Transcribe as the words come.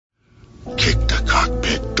Kick the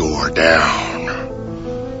cockpit door down.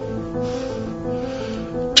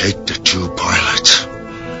 Take the two pilots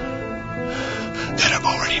that have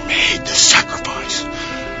already made the sacrifice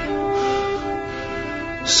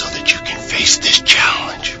so that you can face this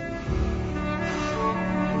challenge.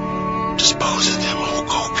 Dispose of them, Hulk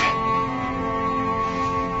Hogan.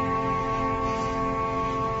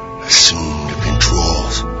 Assume the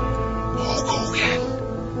controls, Hulk Hogan.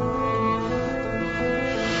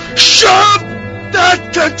 Shove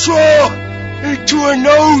that control into a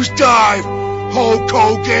nosedive, Hulk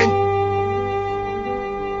Hogan.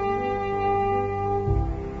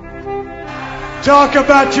 Talk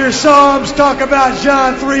about your Psalms, talk about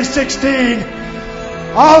John 3:16.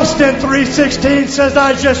 Austin 3:16 says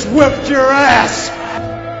I just whipped your ass.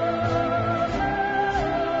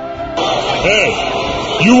 Hey,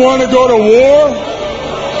 you want to go to war?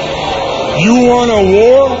 You want a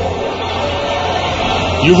war?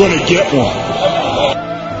 You're going to get one.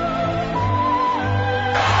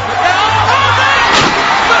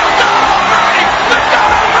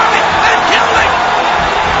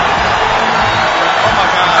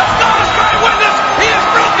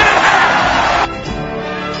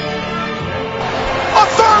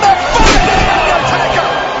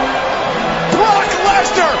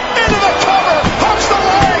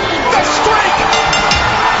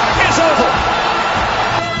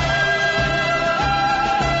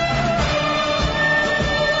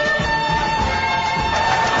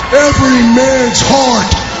 Every man's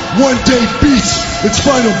heart one day beats its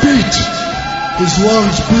final beat. His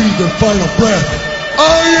lungs breathe their final breath.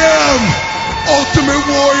 I am Ultimate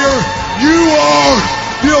Warrior. You are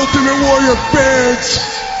the Ultimate Warrior fans.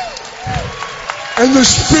 And the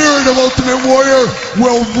spirit of Ultimate Warrior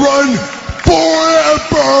will run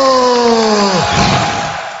forever.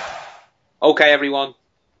 Okay, everyone.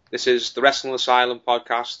 This is the Wrestling Asylum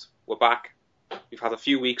podcast. We're back. We've had a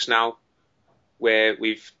few weeks now where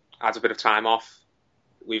we've had a bit of time off.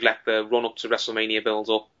 We've let the run up to WrestleMania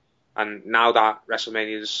build up, and now that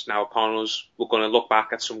WrestleMania is now upon us, we're going to look back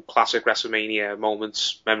at some classic WrestleMania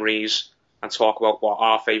moments, memories, and talk about what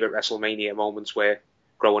our favourite WrestleMania moments were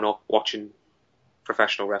growing up watching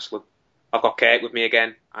professional wrestling. I've got Kate with me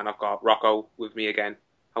again, and I've got Rocco with me again.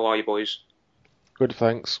 How are you, boys? Good,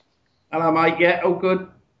 thanks. Hello, mate. Yeah, all good.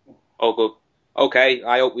 All good. Okay,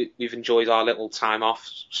 I hope we've enjoyed our little time off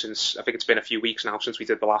since, I think it's been a few weeks now since we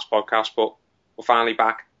did the last podcast, but we're finally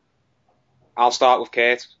back. I'll start with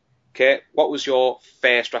Kate. Kate, what was your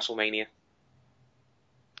first WrestleMania?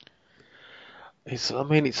 It's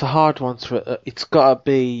a hard one it's got to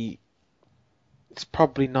be, it's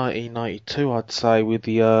probably 1992, I'd say, with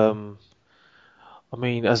the,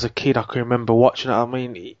 as a kid I can remember watching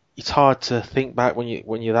it. It's hard to think back when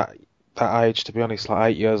you're that age, to be honest,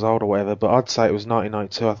 like 8 years old or whatever, but I'd say it was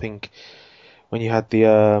 1992, I think, when you had the,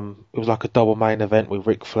 it was like a double main event with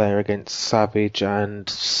Ric Flair against Savage and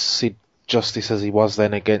Sid Justice as he was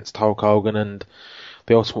then against Hulk Hogan, and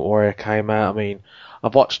the Ultimate Warrior came out.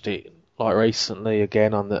 I've watched it like recently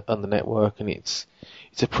again on the network, and it's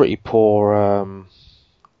a pretty poor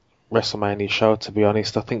WrestleMania show, to be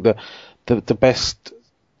honest. I think the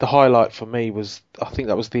highlight for me was, I think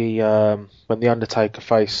that was the when the Undertaker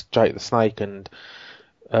faced Jake the Snake, and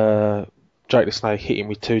Jake the Snake hit him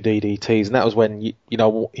with 2 DDTs, and that was when he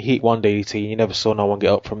hit 1 DDT and you never saw no one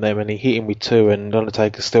get up from them, and he hit him with 2 and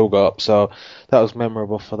Undertaker still got up, so that was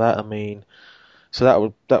memorable for that. So that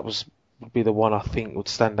would be the one I think would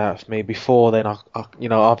stand out for me. Before then, I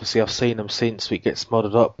obviously I've seen them since, so it gets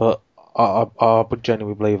modded up, but I would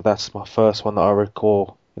genuinely believe that's my first one that I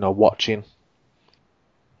recall watching.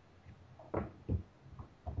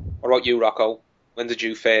 What about you, Rocco? When did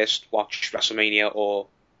you first watch WrestleMania or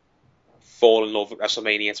fall in love with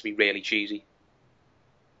WrestleMania, to be really cheesy?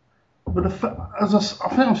 But as I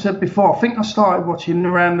think I've said before, I think I started watching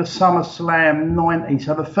around the SummerSlam 90.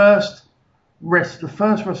 So the first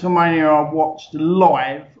WrestleMania I watched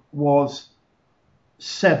live was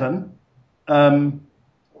 7.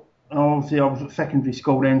 Obviously I was at secondary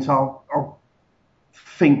school then, so I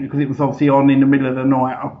think, because it was obviously on in the middle of the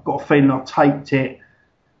night, I've got a feeling I taped it,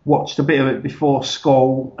 watched a bit of it before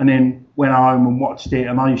school, and then went home and watched it.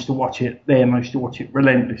 And I used to watch it then. I used to watch it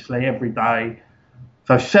relentlessly every day.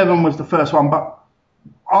 So 7 was the first one. But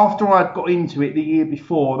after I'd got into it the year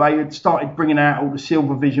before, they had started bringing out all the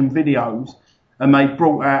Silver Vision videos, and they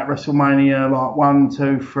brought out WrestleMania like 1,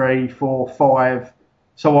 2, 3, 4, 5.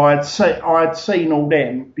 So I had seen all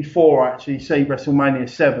them before I actually see WrestleMania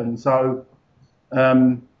 7. So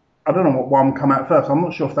I don't know what one come out first. I'm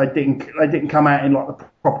not sure if they didn't come out in like the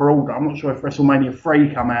proper order. I'm not sure if WrestleMania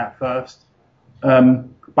 3 come out first.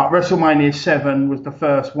 But WrestleMania 7 was the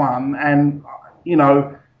first one, and you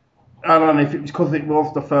know, I don't know if it was because it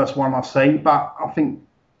was the first one I see, but I think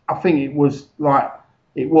it was like,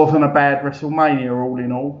 it wasn't a bad WrestleMania all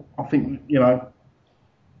in all. I think, you know,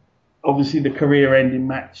 obviously the career-ending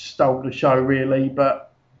match stole the show really,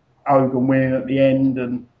 but Hogan winning at the end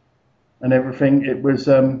and everything, it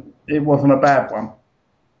wasn't a bad one.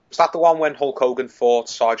 Was that the one when Hulk Hogan fought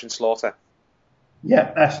Sergeant Slaughter?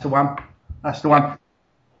 Yeah, that's the one. That's the one.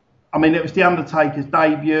 I mean, it was the Undertaker's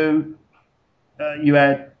debut. You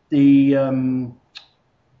had the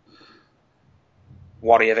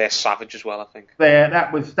Warrior vs Savage as well, I think.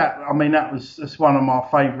 That's one of my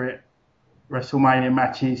favourite WrestleMania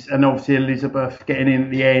matches, and obviously Elizabeth getting in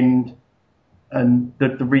at the end and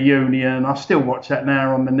the reunion. I still watch that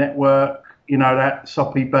now on the network. You know, that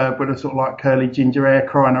soppy bird with a sort of like curly ginger hair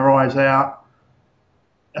crying her eyes out.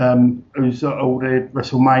 Who's all the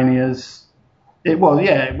WrestleManias. It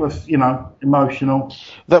was, you know, emotional.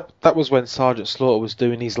 That was when Sergeant Slaughter was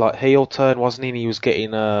doing his like heel turn, wasn't he? And he was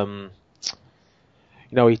getting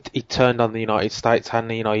you know, he turned on the United States, hadn't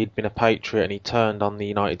he? You know, he'd been a patriot and he turned on the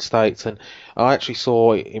United States. And I actually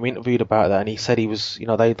saw him interviewed about that, and he said he was, you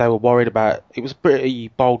know, they were worried about, it was a pretty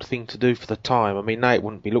bold thing to do for the time. I mean, now it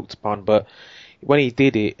wouldn't be looked upon, but when he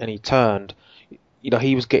did it and he turned, you know,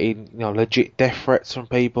 he was getting, you know, legit death threats from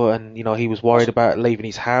people, and, you know, he was worried about leaving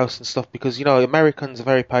his house and stuff because, you know, Americans are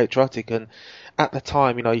very patriotic, and at the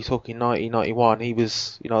time, you know, you're talking 1991, he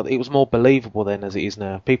was, you know, it was more believable then as it is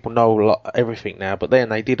now. People know everything now, but then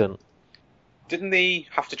they didn't. Didn't they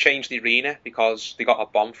have to change the arena because they got a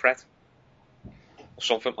bomb threat? Or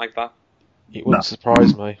something like that? It wouldn't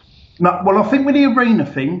surprise me. No, well, I think with the arena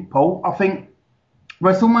thing, Paul, I think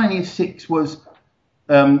WrestleMania 6 was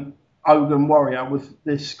Hogan Warrior with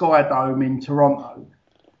the Sky Dome in Toronto,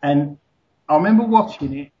 and I remember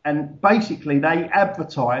watching it, and basically they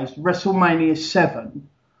advertised WrestleMania 7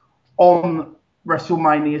 on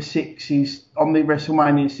WrestleMania 6's, on the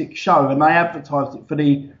WrestleMania 6 show, and they advertised it for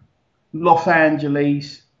the Los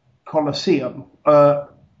Angeles Coliseum,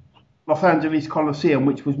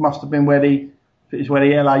 which must have been where the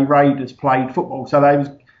LA Raiders played football. So they was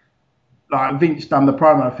like, Vince done the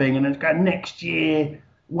promo thing, and it's going, next year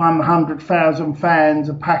 100,000 fans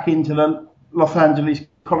are packed into the Los Angeles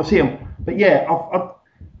Coliseum. But yeah,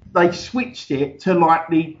 they switched it to like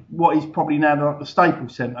what is probably now like the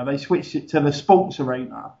Staples Center. They switched it to the sports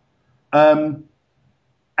arena, and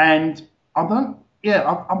I can't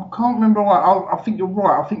remember why. I think you're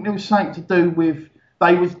right. I think there was something to do with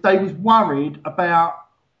they was worried about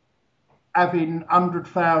having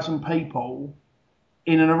 100,000 people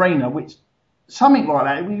in an arena, which something like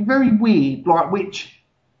that. It was very weird. Like, which,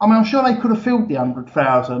 I mean, I'm sure they could have filled the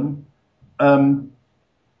 100,000.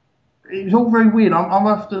 It was all very weird. I'll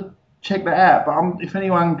have to check that out. But if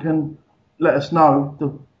anyone can let us know,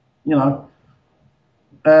 you know.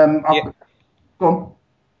 Go on.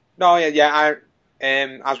 No, yeah.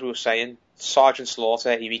 As we were saying, Sergeant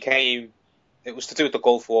Slaughter, it was to do with the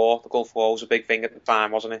Gulf War. The Gulf War was a big thing at the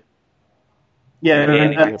time, wasn't it? Yeah, in the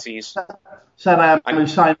early 90s. Saddam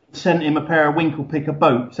Hussein sent him a pair of Winkle-Picker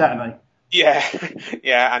boots, hadn't he?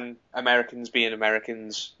 Yeah, and Americans being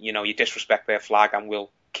Americans, you know, you disrespect their flag and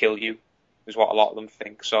we'll kill you, is what a lot of them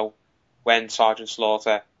think. So when Sergeant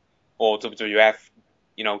Slaughter or WWF,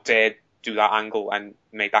 you know, dared do that angle and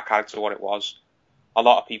made that character what it was, a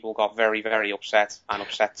lot of people got very, very upset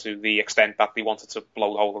to the extent that they wanted to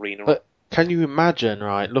blow the whole arena up. But can you imagine,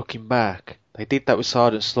 right, looking back, they did that with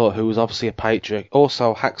Sergeant Slaughter, who was obviously a patriot.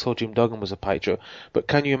 Also, Hacksaw Jim Duggan was a patriot. But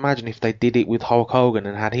can you imagine if they did it with Hulk Hogan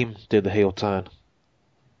and had him do the heel turn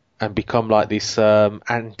and become like this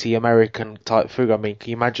anti-American type figure? I mean,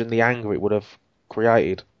 can you imagine the anger it would have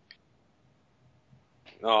created?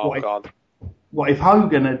 Oh, God. What if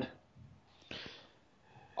Hogan had...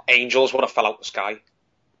 Angels would have fell out the sky.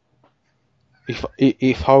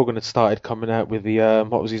 If Hogan had started coming out with the,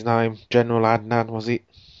 what was his name? General Adnan, was it?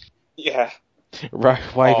 Yeah.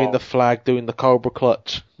 Waving the flag, doing the Cobra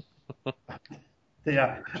Clutch.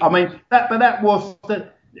 Yeah. I mean, that was...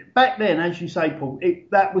 Back then, as you say, Paul,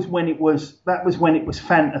 that was when it was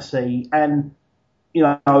fantasy, and, you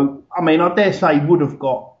know, I mean, I dare say would have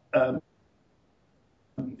got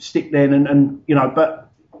stick then, and you know, but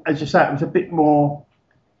as you say, it was a bit more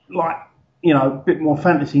like, you know, a bit more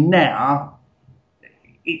fantasy. Now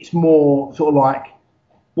it's more sort of like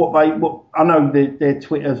what I know their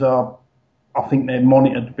Twitters are, I think they're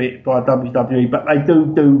monitored a bit by WWE, but they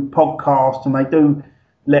do podcasts and they do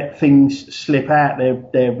let things slip out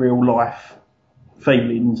their real life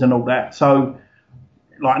feelings and all that. So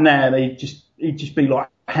like now it'd just be like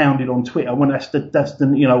hounded on Twitter when that's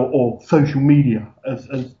the or social media as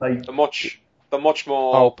they. They're much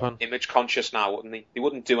more Open. image conscious now, wouldn't they? They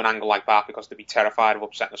wouldn't do an angle like that because they'd be terrified of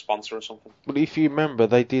upsetting a sponsor or something. But if you remember,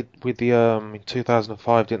 they did with the in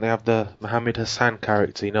 2005, didn't they have the Mohammed Hassan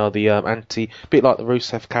character? The anti, bit like the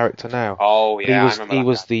Rusev character now. Oh yeah, But I remember he that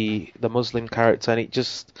was guy. the Muslim character, and they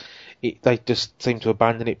just seemed to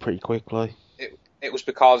abandon it pretty quickly. It was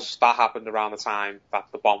because that happened around the time that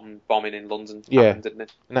the bombing in London Yeah. happened, didn't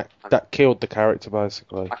it? And that killed the character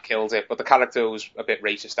basically. That killed it, but the character was a bit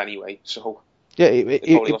racist anyway, so Yeah, it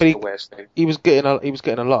probably wasn't the worst thing. he was getting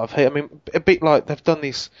a lot of hate. I mean, a bit like they've done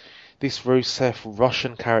this Rusev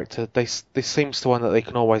Russian character. This seems to one that they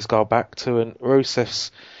can always go back to, and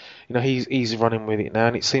Rusev's, he's running with it now,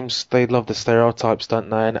 and it seems they love the stereotypes,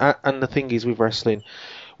 don't they? And the thing is with wrestling,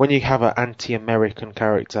 when you have an anti-American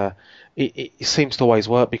character, it seems to always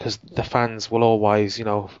work because the fans will always,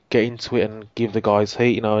 get into it and give the guys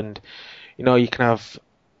heat, and you can have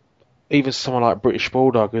even someone like British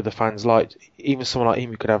Bulldog who the fans like, even someone like him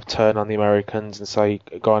who could have turn on the Americans and say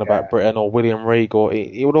going about Britain, or William Regal,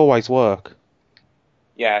 it would always work.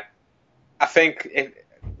 Yeah, I think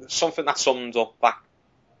something that sums up that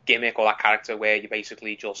gimmick or that character where you're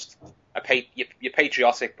basically just you're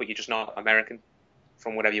patriotic but you're just not American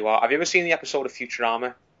from whatever you are. Have you ever seen the episode of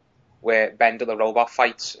Futurama where Bender the robot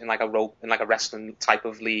fights in like a wrestling type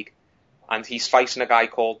of league, and he's fighting a guy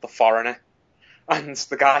called the Foreigner, and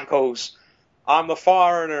the guy goes, "I'm the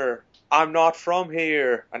foreigner, I'm not from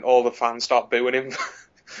here," and all the fans start booing him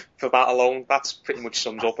for that alone. That's pretty much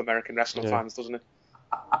sums up American wrestling fans, doesn't it?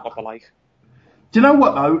 What they're like. Do you know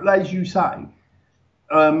what though, as you say,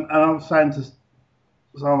 and I was saying to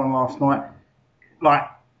someone last night, like,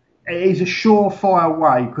 it is a surefire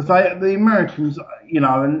way, because the Americans,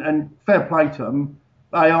 and fair play to them,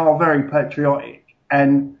 they are very patriotic,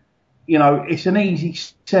 and it's an easy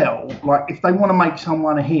sell. Like, if they want to make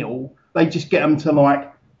someone a heel, they just get them to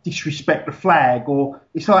like disrespect the flag, or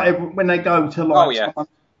it's like when they go to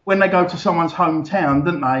when they go to someone's hometown,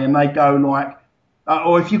 don't they? And they go like,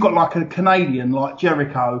 or if you've got like a Canadian like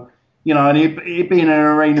Jericho, and he'd be in an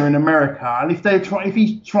arena in America, and if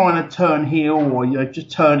he's trying to turn heel, or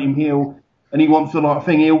just turn him heel, and he wants the like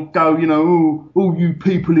thing, he'll go, all you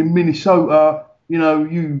people in Minnesota,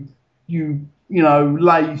 you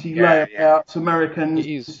lazy layabouts, Americans.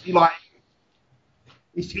 It's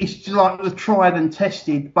just like the tried and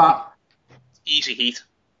tested, but easy heat,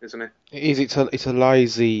 isn't it? It's a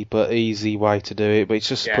lazy but easy way to do it, but it's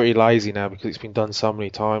just pretty lazy now because it's been done so many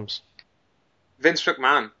times. Vince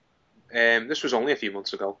McMahon. This was only a few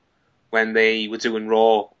months ago when they were doing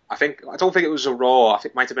Raw. I don't think it was a Raw. I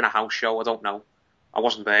think it might have been a house show. I don't know. I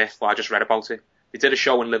wasn't there, but I just read about it. They did a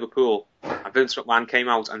show in Liverpool, and Vince McMahon came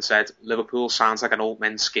out and said, "Liverpool sounds like an old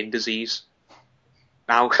man's skin disease."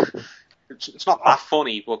 Now, it's not that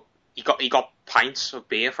funny, but he got pints of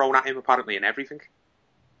beer thrown at him apparently and everything.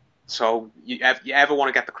 So you ever want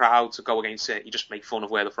to get the crowd to go against it, you just make fun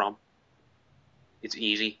of where they're from. It's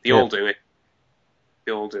easy. They all do it.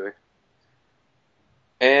 They all do it.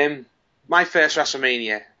 My first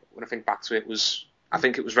WrestleMania, when I think back to it, I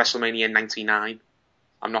think it was WrestleMania 99.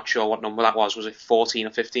 I'm not sure what number that was. Was it 14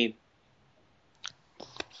 or 15?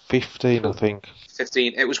 15, I think.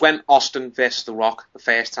 15. It was when Austin versus The Rock, the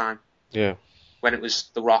first time. Yeah. When it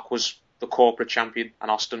was The Rock was the corporate champion,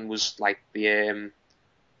 and Austin was like the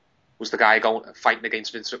guy fighting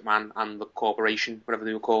against Vince McMahon and the corporation, whatever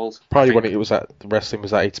they were called. Probably when the wrestling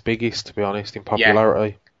was at its biggest, to be honest, in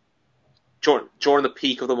popularity. During the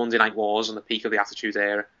peak of the Monday Night Wars and the peak of the Attitude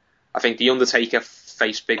Era, I think The Undertaker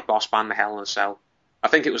faced Big Boss Man in the Hell in a Cell. I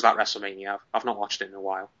think it was that WrestleMania. I've not watched it in a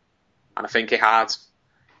while. And I think it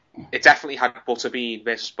definitely had Butterbean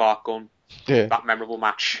versus Bart Gunn. Yeah. That memorable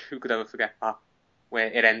match. Who could ever forget that? Where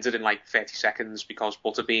it ended in like 30 seconds because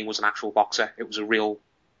Butterbean was an actual boxer. It was a real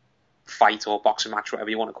fight or boxing match, whatever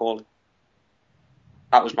you want to call it.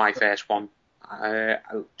 That was my first one. I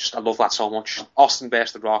love that so much. Austin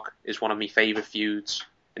versus The Rock is one of my favourite feuds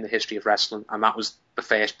in the history of wrestling, and that was the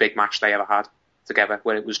first big match they ever had together,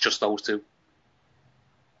 where it was just those two.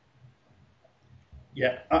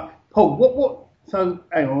 Yeah. Paul, what? So,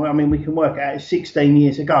 hang on. I mean, we can work out. It's 16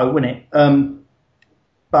 years ago, wasn't it?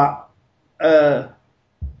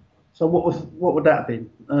 So what would that have been?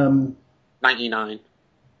 99.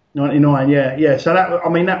 99. Yeah. So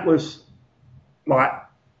that was like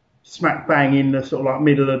smack bang in the sort of like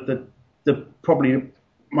middle of the probably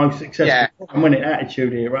most successful time, wasn't it?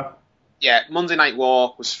 Attitude Era. Yeah. Monday Night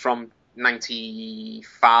War was from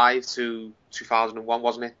 95 to 2001,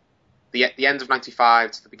 wasn't it? The end of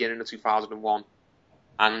 95 to the beginning of 2001,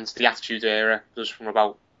 and the Attitude Era was from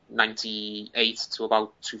about 98 to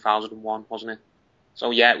about 2001, wasn't it?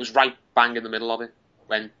 So yeah, it was right bang in the middle of it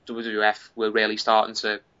when WWF were really starting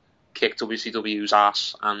to kick WCW's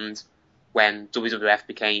ass, and when WWF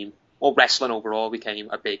became, or wrestling overall became,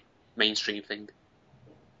 a big mainstream thing.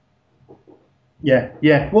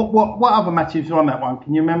 Yeah. What other matches were on that one?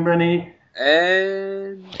 Can you remember any?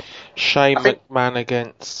 Shane McMahon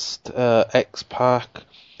against X-Pac.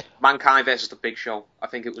 Mankind versus The Big Show. I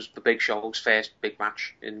think it was The Big Show's first big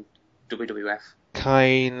match in WWF.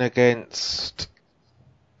 Kane against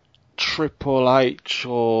Triple H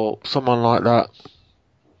or someone like that.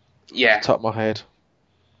 Yeah. Off the top of my head.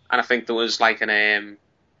 And I think there was like there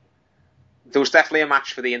was definitely a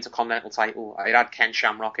match for the Intercontinental title. It had Ken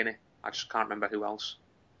Shamrock in it. I just can't remember who else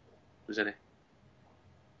was in it.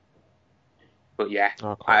 But yeah,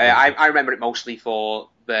 I remember it mostly for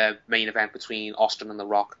the main event between Austin and The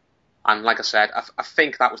Rock. And like I said, I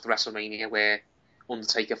think that was the WrestleMania where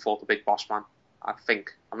Undertaker fought the Big Boss Man.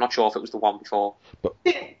 I'm not sure if it was the one before. But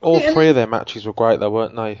all three of their matches were great though,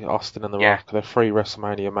 weren't they? Austin and The Rock, they're three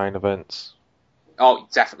WrestleMania main events. Oh,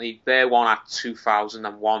 definitely. Their one at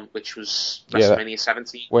 2001, which was WrestleMania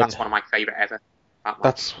 17. That's one of my favourite ever.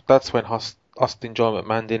 That's when Austin John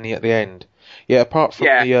McMahon didn't he at the end. Yeah, apart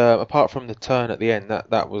from the turn at the end,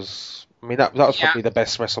 that was probably the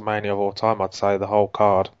best WrestleMania of all time. I'd say the whole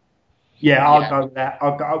card. Yeah, I'll go with that.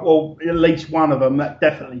 Well, at least one of them, that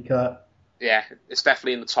definitely, Kurt. Yeah, it's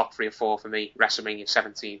definitely in the top 3 or 4 for me, WrestleMania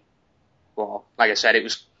 17. Well, like I said, it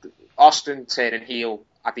was Austin turning heel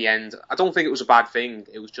at the end. I don't think it was a bad thing.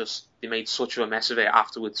 It was just they made such a mess of it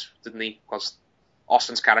afterwards, didn't they? Because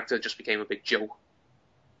Austin's character just became a big joke.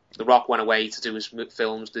 The Rock went away to do his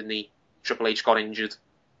films, didn't he? Triple H got injured.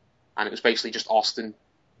 And it was basically just Austin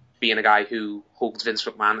being a guy who hugged Vince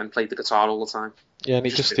McMahon and played the guitar all the time. Yeah, and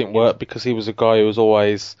it just didn't work because he was a guy who was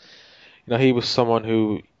always, he was someone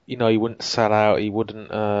who, he wouldn't sell out, he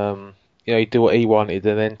wouldn't, he'd do what he wanted,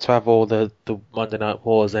 and then to have all the Monday Night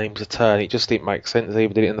Wars aims to turn, it just didn't make sense. They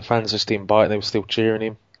did it, and the fans just didn't buy it, and they were still cheering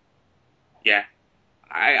him. Yeah.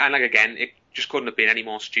 And again, it just couldn't have been any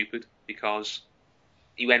more stupid because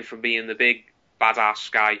he went from being the big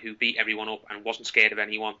badass guy who beat everyone up and wasn't scared of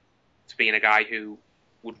anyone to being a guy who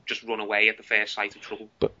would just run away at the first sight of trouble.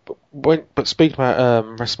 But speaking about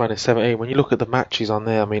WrestleMania 17, when you look at the matches on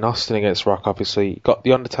there, I mean, Austin against Rock, obviously, you got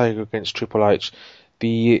The Undertaker against Triple H,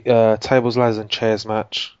 the tables, ladders and chairs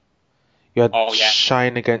match. You had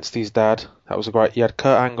Shane against his dad. That was a great. You had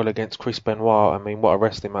Kurt Angle against Chris Benoit. I mean, what a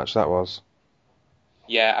wrestling match that was.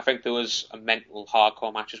 Yeah, I think there was a mental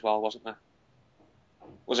hardcore match as well, wasn't there?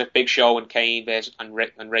 Was it Big Show and Kane and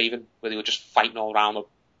Raven, where they were just fighting all around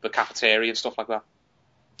the cafeteria and stuff like that?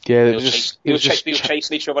 Yeah, they were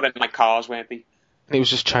chasing each other in like cars, weren't they? It was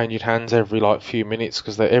just changing hands every few minutes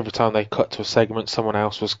because every time they cut to a segment, someone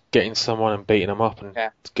else was getting someone and beating them up and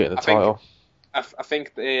getting the title. I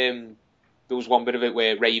think there was one bit of it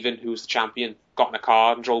where Raven, who was the champion, got in a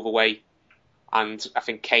car and drove away, and I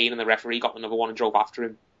think Kane and the referee got another one and drove after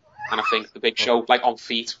him, and I think the Big Show, on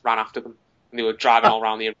feet, ran after them, and they were driving all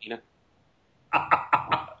around the arena.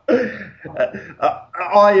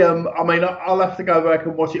 I'll have to go back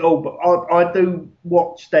and watch it all, but I do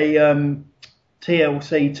watch the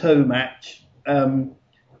TLC 2 match.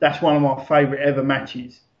 That's one of my favourite ever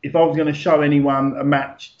matches. If I was going to show anyone a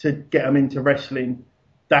match to get them into wrestling,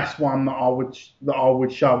 that's one that I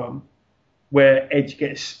would show them, where Edge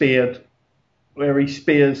gets speared, where he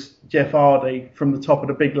spears Jeff Hardy from the top of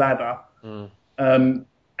the big ladder. And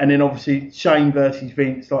then obviously Shane versus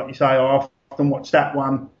Vince, like you say, I often watch that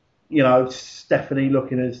one. Stephanie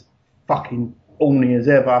looking as fucking orny as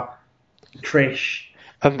ever. Trish.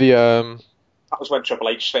 And that was when Triple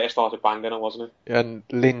H first started banging her, wasn't it? And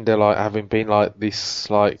Linda, having been this,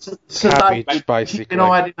 cabbage, basically. She'd been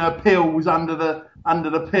hiding her pills under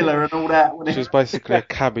the pillar and all that. She was basically a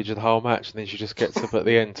cabbage of the whole match, and then she just gets up at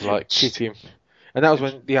the end to, kick him. And that was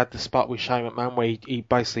when he had the spot with Shane McMahon where he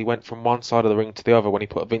basically went from one side of the ring to the other when he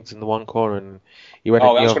put Vince in the one corner and he went in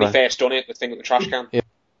the other. Oh, that's when he first done it, the thing with the trash can. Yeah.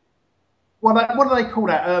 What do they call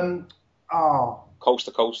that? Coast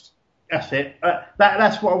to coast. That's it.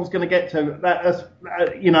 That's what I was going to get to. That's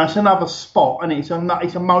it's another spot, and it's a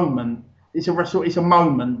moment. It's a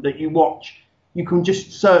moment that you watch. You can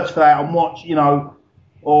just search for that and watch, rather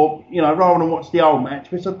than watch the old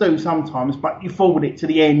match, which I do sometimes. But you forward it to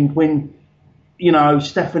the end when,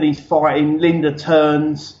 Stephanie's fighting, Linda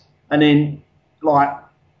turns, and then out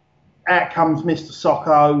comes Mr.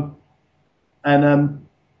 Socko, and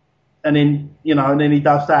then he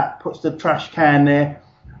does that, puts the trash can there.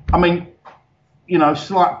 I mean,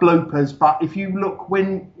 slight bloopers, but if you look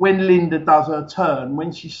when Linda does her turn,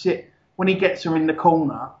 when he gets her in the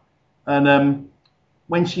corner, And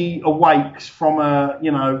when she awakes from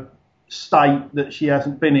a, state that she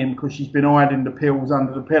hasn't been in because she's been hiding the pills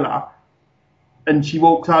under the pillar, and she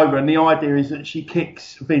walks over, and the idea is that she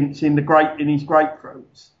kicks Vince in his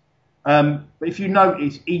grapefruits. But if you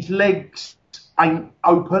notice, his legs ain't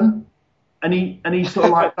open, and he sort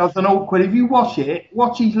of like does an awkward. If you watch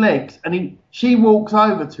his legs, and she walks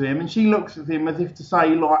over to him, and she looks at him as if to say,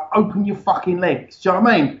 like, open your fucking legs. Do you know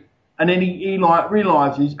what I mean? And then he like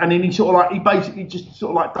realizes, and then he basically just sort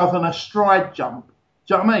of like does an astride jump.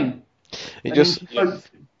 Do you know what I mean? It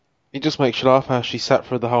just makes you laugh how she sat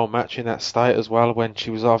through the whole match in that state as well, when she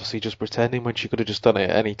was obviously just pretending, when she could have just done it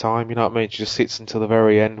at any time, you know what I mean? She just sits until the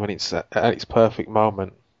very end when it's at its perfect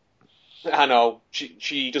moment. I know.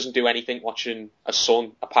 She doesn't do anything watching a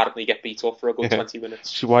son apparently get beat up for a good 20 minutes.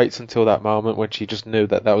 She waits until that moment when she just knew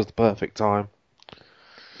that was the perfect time.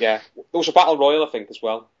 Yeah. There was a Battle Royal, I think, as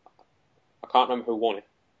well. I can't remember who won it.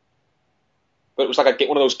 But it was like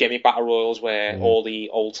one of those gimmick Battle Royals where all the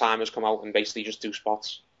old-timers come out and basically just do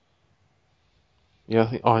spots. Yeah, I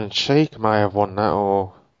think Iron Sheik may have won that,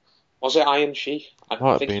 or... Was it Iron Sheik?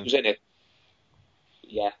 I think he was in it.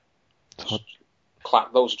 Yeah.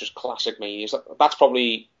 Those are just classic Manias. That's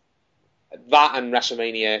probably... That and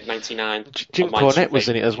WrestleMania 99. Jim Cornette was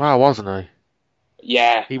in it as well, wasn't he?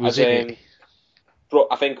 Yeah. He was in it.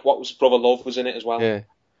 I think Brother Love was in it as well. Yeah.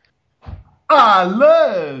 I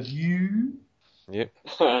love you. Yep.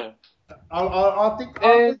 I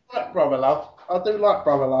do like Brother Love. I do like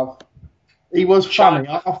Brother Love. He was funny.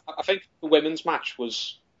 I think the women's match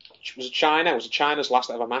was China. It was China's last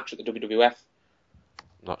ever match at the WWF.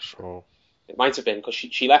 Not sure. It might have been because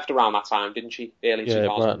she left around that time, didn't she? Early 2000s.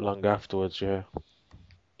 Yeah, right long afterwards. Yeah.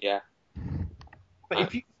 Yeah. But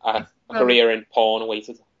if you a career in porn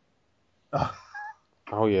awaited.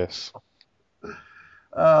 Oh yes.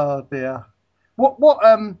 Oh dear. What?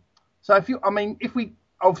 So if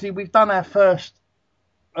we've done our first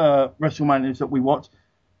WrestleManias that we watched,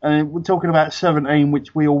 and we're talking about 17,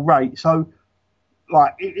 which we all rate. So,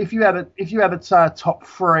 like, if you had to say a top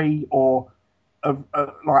three or of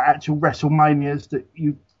like actual WrestleManias that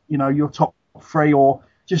your top three, or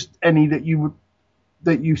just any that you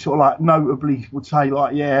sort of like notably would say,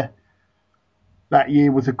 like, yeah, that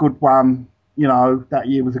year was a good one. That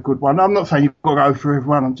year was a good one. I'm not saying you've got to go through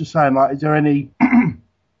everyone. I'm just saying, like, is there any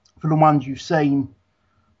for the ones you've seen,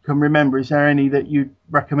 can remember? Is there any that you'd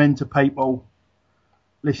recommend to people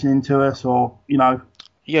listening to us, or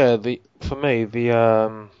Yeah, for me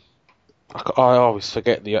I always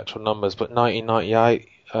forget the actual numbers, but 1998,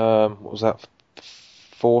 what was that?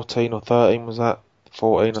 14 or 13 was that?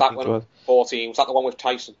 14, I think it was. 14. Was that the one with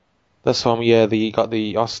Tyson? That's one. Yeah, you got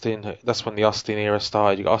the Austin. That's when the Austin era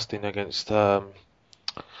started. You got Austin against Shawn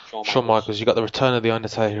Michaels. You got the return of the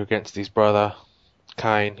Undertaker against his brother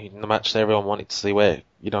Kane in the match that everyone wanted to see. Where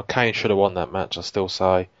Kane should have won that match, I still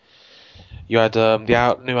say. You had the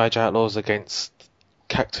New Age Outlaws against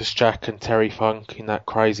Cactus Jack and Terry Funk in that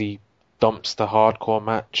crazy dumpster hardcore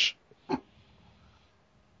match.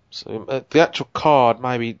 So the actual card,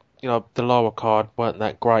 maybe the lower card weren't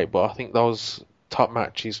that great, but I think those top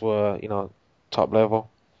matches were top level.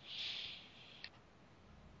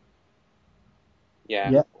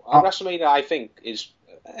 Yeah. WrestleMania, I think, it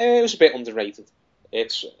was a bit underrated. I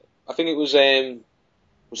think it was it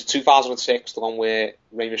 2006, the one where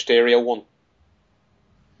Rey Mysterio won.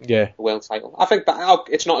 Yeah. The world title. I think that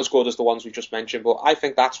it's not as good as the ones we just mentioned, but I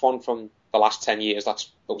think that's one from the last 10 years that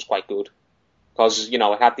was quite good. Because, it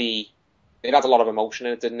had a lot of emotion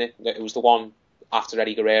in it, didn't it? It was the one after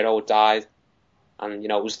Eddie Guerrero had died. And,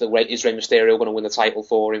 it was is Rey Mysterio going to win the title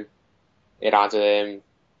for him? It had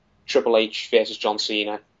Triple H versus John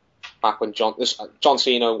Cena. Back when John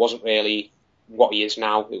Cena wasn't really what he is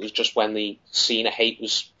now. It was just when the Cena hate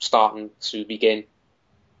was starting to begin.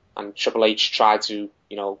 And Triple H tried to,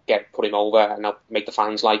 put him over and make the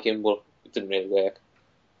fans like him, but it didn't really work.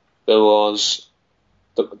 There was,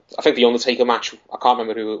 I think the Undertaker match, I can't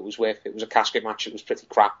remember who it was with. It was a casket match. It was pretty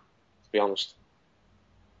crap, to be honest.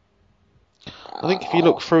 I think if you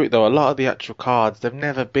look through it though, a lot of the actual cards, they've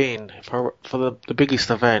never been, for the biggest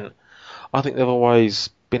event, I think they've always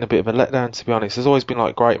been a bit of a letdown, to be honest. There's always been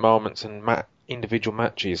like great moments and individual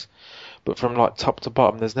matches, but from like top to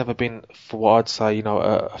bottom, there's never been, for what I'd say, a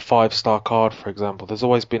 5-star card, for example. There's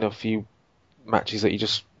always been a few matches that you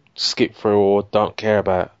just skip through or don't care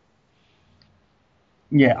about.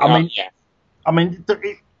 Yeah, I mean,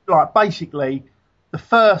 basically, the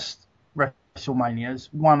first WrestleManias,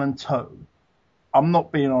 1 and 2, I'm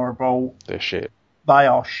not being horrible. They're shit. They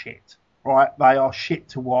are shit, right? They are shit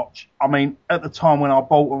to watch. I mean, at the time when I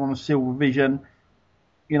bought them on a Silver Vision,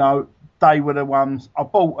 they were the ones, I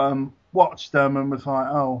bought them watched them and was like,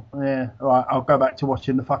 oh yeah, all right, I'll go back to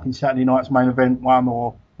watching the fucking Saturday night's main event one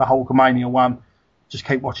or the Hulkamania one. Just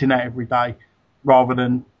keep watching that every day, rather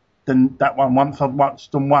than that one. Once I'd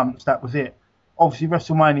watched them once, that was it. Obviously,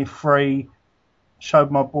 WrestleMania 3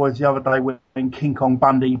 showed my boys the other day when King Kong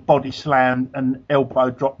Bundy body slammed and elbow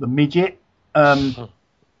dropped the midget. But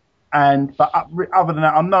other than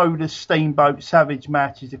that, I know the Steamboat Savage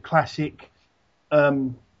match is a classic.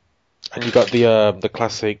 And you got the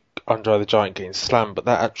classic Andre the Giant getting slammed, but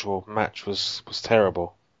that actual match was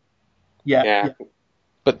terrible. Yeah.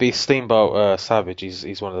 But the Steamboat Savage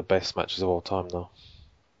is one of the best matches of all time, though.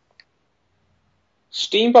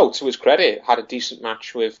 Steamboat, to his credit, had a decent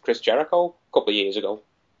match with Chris Jericho a couple of years ago.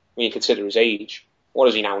 When you consider his age, what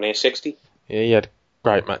is he now, near 60? Yeah, he had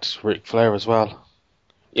great matches with Ric Flair as well.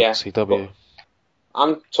 Yeah, WCW.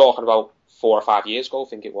 I'm talking about 4 or 5 years ago, I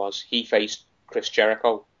think it was. He faced Chris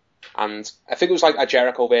Jericho. And I think it was like a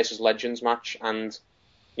Jericho versus Legends match, and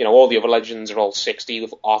all the other Legends are all 60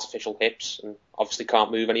 with artificial hips and obviously can't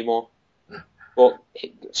move anymore. But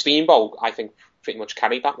Steamboat, I think, pretty much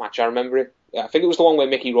carried that match. I remember it. I think it was the one where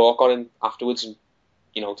Mickey Rourke got in afterwards and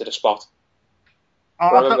did a spot. I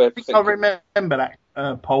remember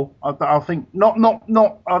that, Paul. I think not.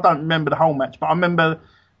 I don't remember the whole match, but I remember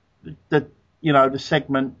the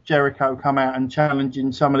segment Jericho come out and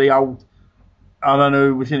challenging some of the old. I don't know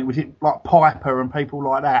who was in it. Was it like Piper and people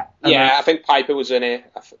like that? Yeah, I think Piper was in it.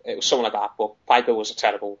 It was something like that. But Piper was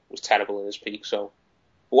terrible in his peak. So,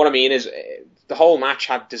 but what I mean is, the whole match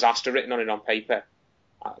had disaster written on it on paper.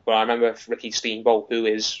 But I remember Ricky Steamboat, who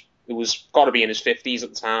was got to be in his 50s at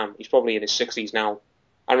the time. He's probably in his 60s now.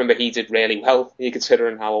 I remember he did really well,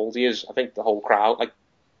 considering how old he is. I think the whole crowd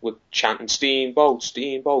were chanting Steamboat,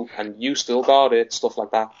 Steamboat, and you still got it, stuff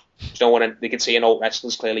like that. When they could see an old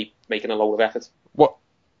wrestler's clearly making a load of effort. What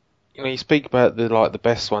you speak about the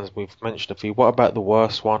best ones, we've mentioned a few. What about the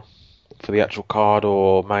worst one for the actual card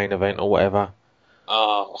or main event or whatever?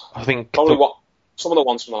 I think probably some of the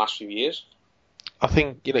ones from the last few years. I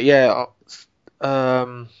think I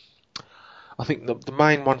think the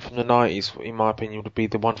main one from the 90s, in my opinion, would be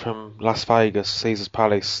the one from Las Vegas, Caesar's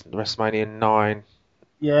Palace, WrestleMania 9.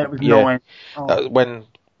 Yeah, it was 9. When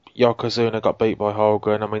Yokozuna got beat by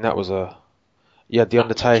Hogan. I mean, that was you had The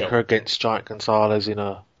Undertaker against Giant Gonzalez in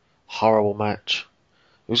a horrible match.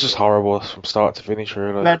 It was just horrible from start to finish,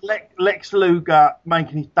 really. We had Lex Luger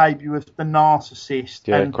making his debut as the Narcissist.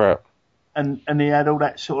 Yeah, crap. And he had all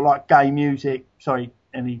that sort of like gay music. Sorry,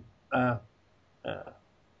 any fans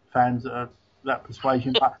that are that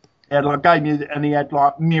persuasion, but he had like gay music and he had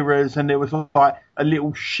like mirrors and there was like a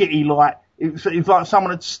little shitty it was like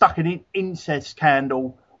someone had stuck an incest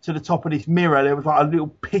candle to the top of this mirror. There was like a little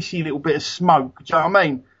pissy little bit of smoke. Do you know what I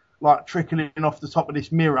mean? Like trickling off the top of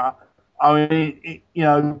this mirror. I mean,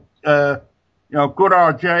 good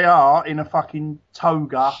old JR in a fucking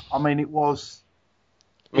toga. I mean, it was.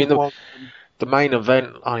 The main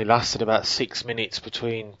event only lasted about 6 minutes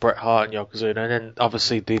between Bret Hart and Yokozuna, and then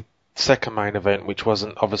obviously the second main event, which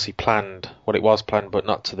wasn't obviously planned. Well, it was planned, but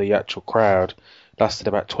not to the actual crowd. Lasted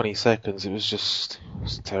about 20 seconds. It was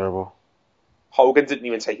terrible. Hogan didn't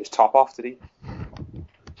even take his top off, did he?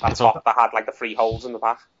 That top that had like the 3 holes in the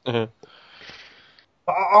back. Mm-hmm.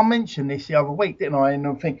 But I mentioned this the other week, didn't I? And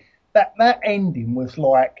I think that ending was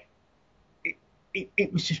like,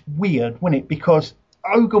 it was just weird, wasn't it? Because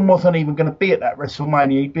Hogan wasn't even going to be at that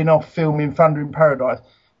WrestleMania. He'd been off filming Thunder in Paradise.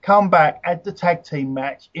 Come back, had the tag team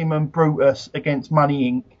match, him and Brutus against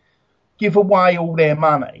Money Inc. Give away all their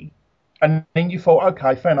money. And then you thought,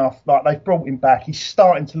 okay, fair enough. Like, they've brought him back. He's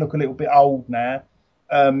starting to look a little bit old now.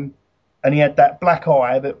 And he had that black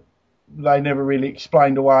eye that they never really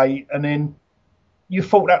explained away. And then you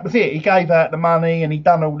thought that was it. He gave out the money and he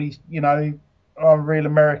done all these, I'm a real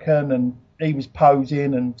American, and he was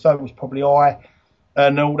posing, and so was probably I,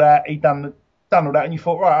 and all that. He done all that, and you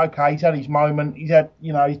thought, right, okay, he's had his moment. He's had,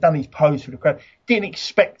 he's done his pose for the crowd. Didn't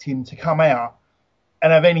expect him to come out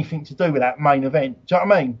and have anything to do with that main event. Do you know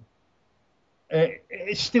what I mean?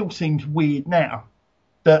 It still seems weird now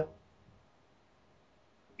that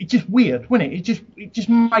it's just weird, wasn't it? It just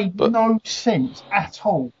made no sense at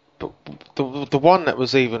all. But the one that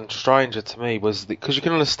was even stranger to me was because you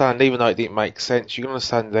can understand, even though it didn't make sense, you can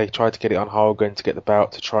understand they tried to get it on Hogan to get the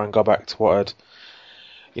belt to try and go back to what had,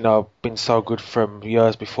 been so good from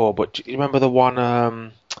years before. But do you remember the one,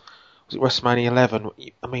 was it WrestleMania 11?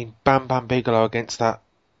 I mean, Bam Bam Bigelow against that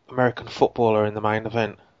American footballer in the main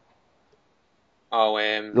event. Oh,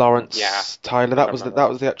 Lawrence Tyler. That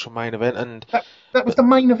was the actual main event, and that was the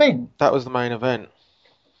main event. That was the main event.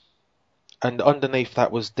 And underneath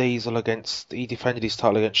that was Diesel he defended his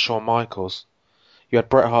title against Shawn Michaels. You had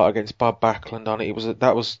Bret Hart against Bob Backlund on it.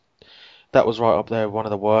 That was right up there, one of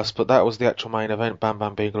the worst. But that was the actual main event: Bam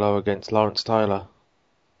Bam Bigelow against Lawrence Taylor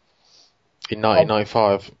in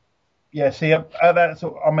 1995. Yeah, see, that's.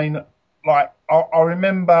 I mean, like I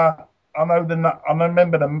remember. I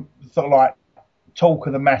remember the sort of like talk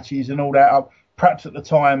of the matches and all that. Perhaps at the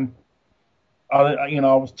time, I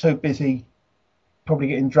was too busy, probably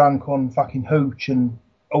getting drunk on fucking hooch and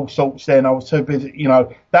all sorts. Then I was too busy.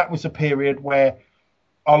 That was a period where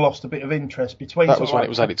I lost a bit of interest between. That was when it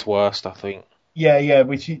was at its worst, I think. Yeah,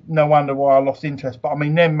 which is no wonder why I lost interest. But I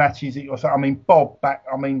mean, them matches. Bob back.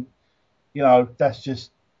 That's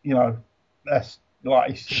just. That's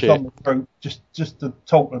like it's on the group. Just to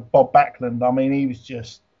talk with Bob Backlund. I mean, he was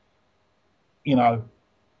just.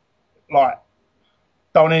 Like,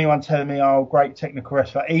 don't anyone tell me, oh, great technical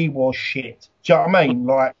wrestler. He was shit. Do you know what I mean?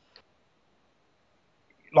 No,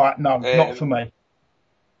 not for me.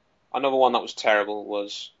 Another one that was terrible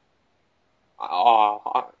was.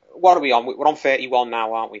 What are we on? We're on 31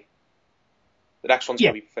 now, aren't we? The next one's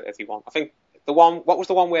going to be 31. I think what was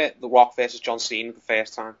the one where The Rock versus John Cena the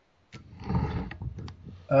first time?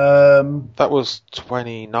 That was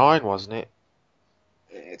 29, wasn't it?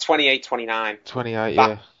 28, 29. 28,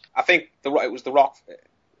 yeah. I think it was The Rock.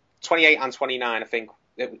 28 and 29, I think.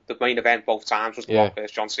 The main event both times was The Rock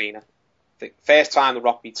versus John Cena. The first time The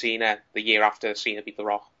Rock beat Cena, the year after Cena beat The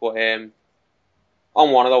Rock. But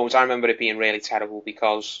on one of those, I remember it being really terrible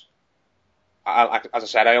because, as I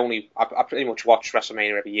said, I pretty much watch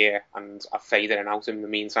WrestleMania every year, and I've faded in and out in the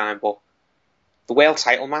meantime. But the world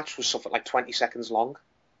title match was something like 20 seconds long.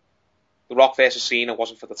 The Rock versus Cena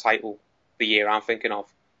wasn't for the title the year I'm thinking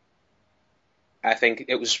of. I think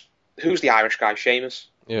it was, who's the Irish guy? Sheamus?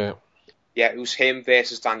 Yeah. Yeah, it was him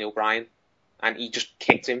versus Daniel Bryan, and he just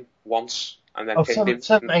kicked him once and then pinned him.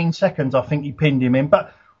 17 seconds, I think he pinned him in.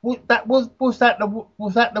 But was that the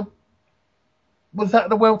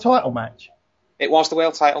world title match? It was the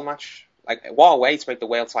world title match. Like, what a way to make the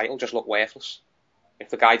world title just look worthless. If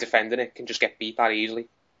the guy defending it can just get beat that easily.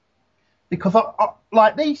 Because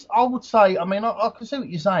I would say, I mean, I can see what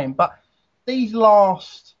you're saying, but these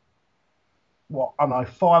last, 5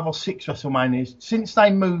 or 6 WrestleManias, since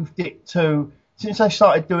they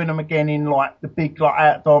started doing them again in like the big like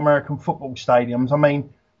outdoor American football stadiums, I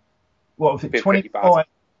mean, what was it,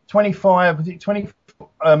 25, was it 20?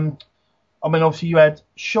 I mean, obviously you had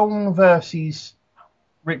Shawn versus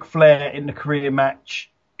Ric Flair in the career match,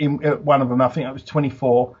 in one of them, I think that was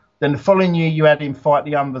 24. Then the following year you had him fight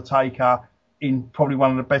The Undertaker in probably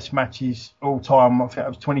one of the best matches all time, I think that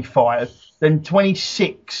was 25. Then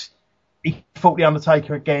 26, he fought The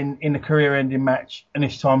Undertaker again in the career-ending match, and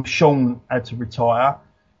this time Shawn had to retire.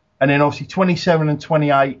 And then obviously 27 and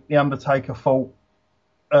 28, The Undertaker fought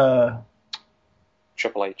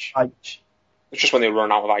Triple H. It's just when they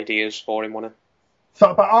run out of ideas for him, wasn't it?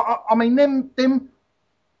 So, but I mean, them.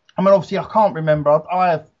 I mean, obviously, I can't remember.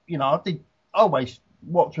 I did always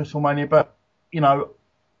watch WrestleMania, but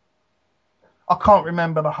I can't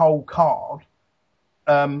remember the whole card.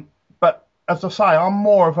 But as I say, I'm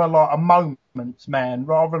more of a moments man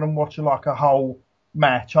rather than watching like a whole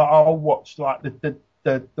match. I'll watch like the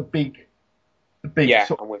big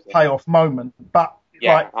sort of payoff moment. But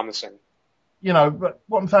I'm the same. But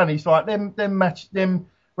what I'm saying is like them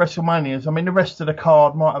WrestleManias. I mean, the rest of the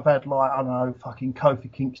card might have had like, I don't know, fucking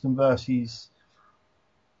Kofi Kingston versus.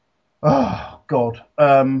 Oh God.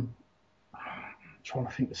 I'm trying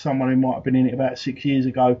to think of someone who might have been in it about 6 years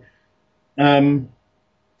ago.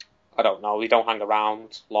 I don't know. We don't hang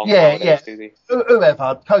around long. Yeah. Do they?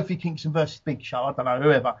 Whoever. Kofi Kingston versus Big Show. I don't know.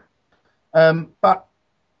 Whoever. But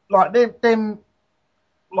like them,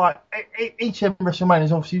 like each of them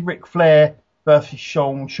WrestleManias, obviously Ric Flair versus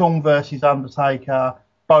Shawn versus Undertaker,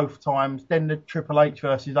 both times. Then the Triple H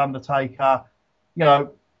versus Undertaker.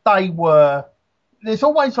 They were. There's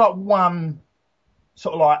always like one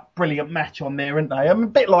sort of like brilliant match on there, isn't they? I mean, a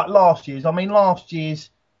bit like last year's. I mean, last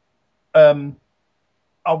year's,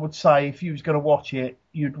 I would say if you was going to watch it,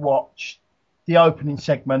 you'd watch the opening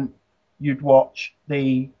segment, you'd watch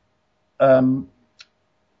the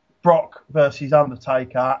Brock versus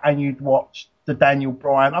Undertaker, and you'd watch the Daniel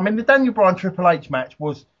Bryan. I mean, the Daniel Bryan Triple H match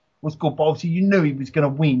was good, but obviously you knew he was going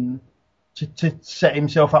to win to set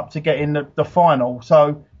himself up to get in the final.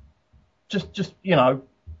 So just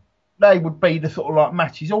they would be the sort of like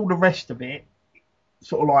matches. All the rest of it,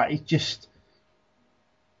 sort of like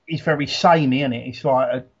it's very samey, isn't it? It's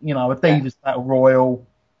like a Divas Battle Royal,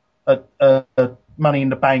 a Money in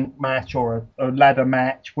the Bank match, or a ladder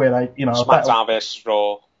match where they SmackDown versus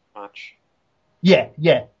Raw match. Yeah.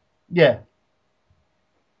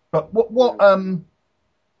 But what I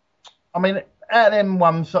mean, of them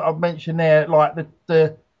ones that I've mentioned there, like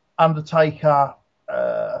the Undertaker,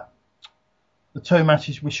 the 2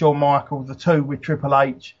 matches with Shawn Michaels, the 2 with Triple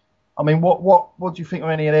H. I mean, what do you think of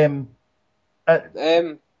any of them?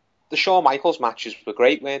 The Shawn Michaels matches were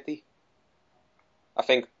great, weren't they? I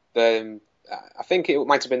think it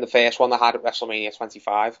might have been the first one they had at WrestleMania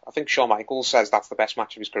 25. I think Shawn Michaels says that's the best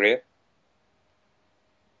match of his career.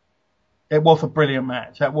 It was a brilliant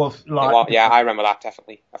match. That was like... Yeah, I remember that,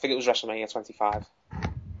 definitely. I think it was WrestleMania 25.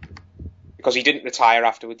 Because he didn't retire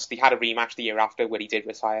afterwards. They had a rematch the year after where he did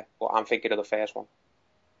retire, but I'm thinking of the first one.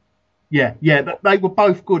 Yeah, they were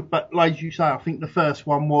both good, but like you say, I think the first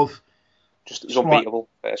one was... It was unbeatable,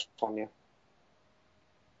 first one, yeah.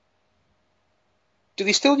 Do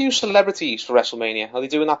they still use celebrities for WrestleMania? Are they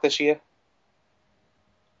doing that this year?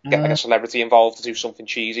 Get like a celebrity involved to do something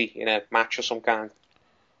cheesy in a match of some kind?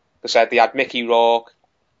 They said they had Mickey Rourke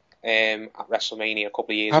at WrestleMania a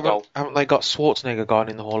couple of years ago. Haven't they got Schwarzenegger gone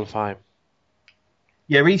in the Hall of Fame?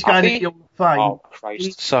 Yeah, he's going in the Hall of Fame. Oh,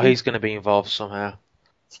 Christ. So he's going to be involved somehow.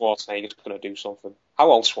 Schwarzenegger's going to do something. How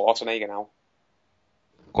old's Schwarzenegger now?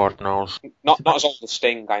 God knows. Not as old as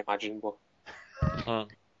Sting, I imagine, but...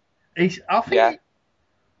 He's about 60.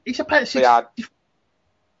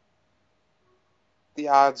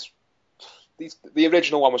 The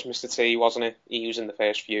original one was Mr. T, wasn't it? He was in the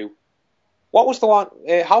first few. What was the one?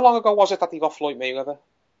 How long ago was it that he got Floyd Mayweather?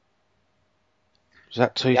 Was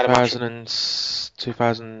that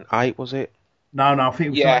 2008? Was it? No, I think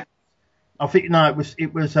it was. Yeah. I think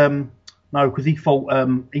it was no, because he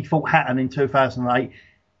fought Hatton in 2008.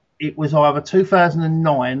 It was either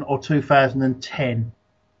 2009 or 2010.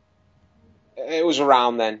 It was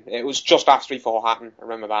around then. It was just after he fought Hatton. I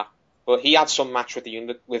remember that. But he had some match with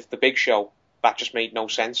the Big Show that just made no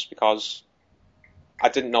sense because I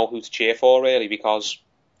didn't know who to cheer for really because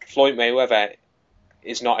Floyd Mayweather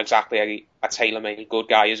is not exactly a tailor-made good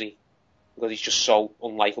guy, is he? Because he's just so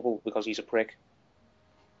unlikable because he's a prick.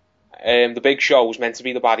 The Big Show was meant to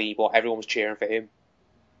be the baddie, but everyone was cheering for him.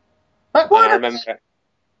 I remember.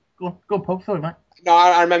 Go on, Paul. Sorry, mate. No,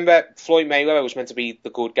 I remember Floyd Mayweather was meant to be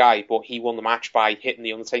the good guy, but he won the match by hitting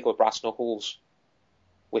the Undertaker with brass knuckles,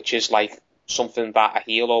 which is like something that a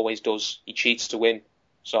heel always does. He cheats to win.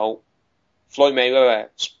 So Floyd Mayweather,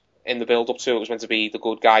 in the build-up to it, was meant to be the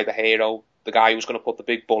good guy, the hero, the guy who was going to put the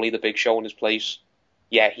big bully, the Big Show in his place.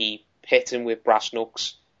 Yeah, he hit him with brass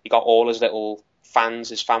knucks. He got all his little fans,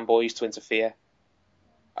 his fanboys, to interfere.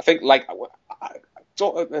 I think, like,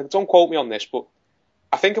 don't quote me on this, but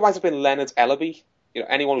I think it might have been Leonard Ellaby. You know,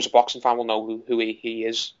 anyone who's a boxing fan will know who he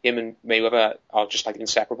is. Him and Mayweather are just like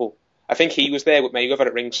inseparable. I think he was there with Mayweather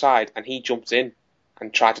at ringside, and he jumped in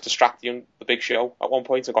and tried to distract the Big Show at one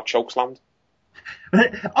point and got chokeslammed.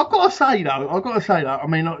 I've got to say though, I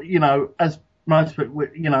mean, you know, as most people,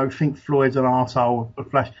 you know, think Floyd's an arsehole of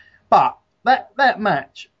Flash, but that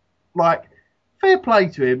match, like, fair play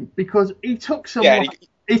to him because he took some. Yeah,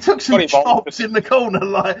 he took some chops in the corner,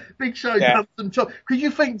 like Big Show done some chops. Because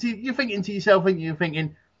you're thinking to yourself, you're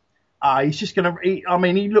thinking, he's just gonna. He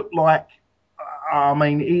looked like.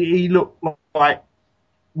 He looked like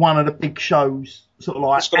one of the Big Show's sort of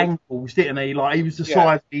like ankles, didn't he? Like he was the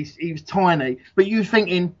size. He was tiny, but you were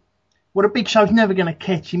thinking, well, the Big Show's never gonna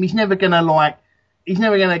catch him. He's never gonna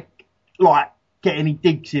get any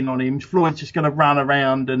digs in on him. Floyd's just gonna run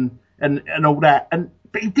around and all that.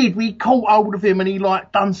 But he did. We caught hold of him and he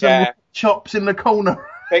like done some chops in the corner.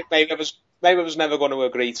 I think Mayweather's never going to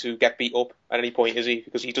agree to get beat up at any point, is he?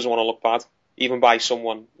 Because he doesn't want to look bad, even by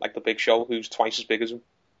someone like the Big Show who's twice as big as him.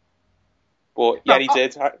 But yeah, he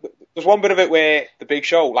did. There's one bit of it where the Big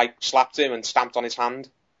Show like slapped him and stamped on his hand,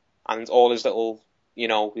 and all his little, you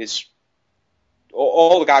know,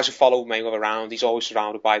 all the guys who follow Mayweather around, he's always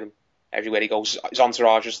surrounded by them everywhere he goes. His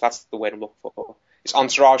entourages, that's the word I'm looking for. His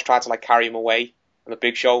entourage tried to like carry him away, and the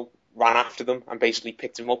Big Show ran after them and basically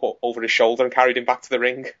picked him up over his shoulder and carried him back to the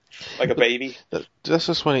ring like a baby. That's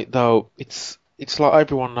just when it's like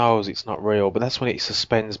everyone knows it's not real, but that's when it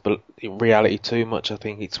suspends reality too much. I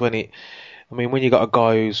think it's when when you got a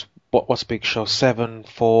guy who's what's Big Show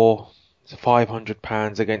 7'4", 500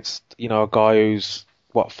 pounds against, you know, a guy who's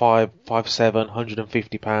 5'7",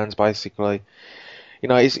 150 pounds basically. You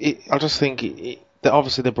know, I just think that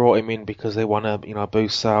obviously they brought him in because they want to, you know,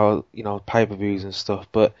 boost sales, you know, pay-per-views and stuff.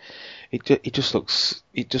 But it just looks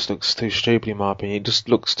too stupid in my opinion. It just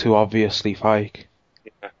looks too obviously fake.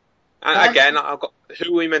 Yeah. And again,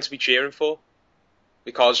 who are we meant to be cheering for?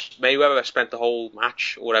 Because Mayweather spent the whole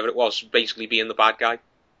match or whatever it was basically being the bad guy,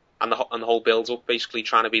 and the whole build-up basically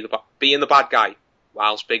trying to being the bad guy,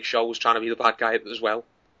 whilst Big Show was trying to be the bad guy as well.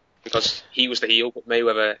 Because he was the heel, but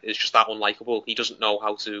Mayweather is just that unlikable. He doesn't know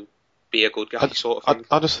how to be a good guy sort of thing.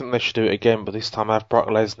 I just think they should do it again, but this time have Brock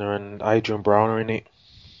Lesnar and Adrian Broner in it.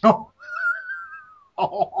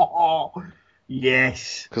 Oh,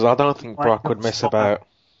 yes. Because I don't think Brock would mess about.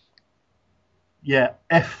 Yeah,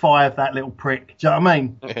 F5 that little prick. Do you know what I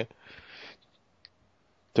mean?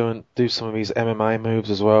 Do some of his MMA moves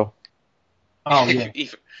as well. Oh, yeah.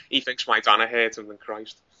 he thinks Maidana hurt him, than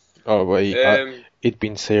Christ. Oh, well, he'd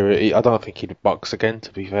been serious. I don't think he'd box again,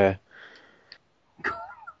 to be fair.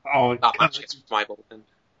 Oh, that match gets my vote then.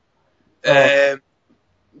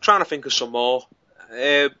 I'm trying to think of some more.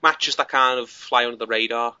 Matches that kind of fly under the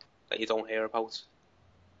radar that you don't hear about.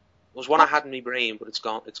 There was one I had in my brain, but it's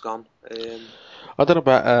gone. I don't know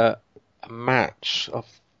about a match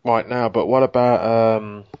right now, but what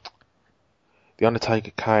about the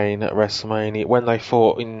Undertaker Kane at WrestleMania when they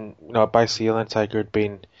fought in? Basically, the Undertaker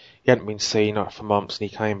he hadn't been seen for months, and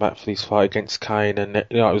he came back for this fight against Kane, and it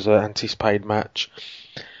was an anticipated match.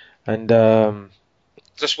 And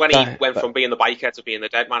just when he went from being the biker to being the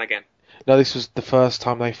dead man again. No, this was the first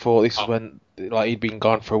time they fought. This was when he'd been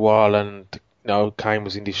gone for a while, and Kane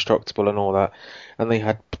was indestructible and all that. And they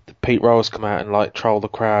had Pete Rose come out and troll the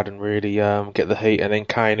crowd and really get the heat. And then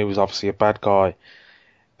Kane, who was obviously a bad guy,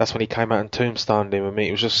 that's when he came out and tombstoned him. I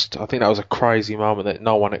mean, I think that was a crazy moment that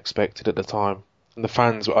no one expected at the time. And the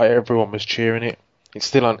fans, everyone was cheering it. It's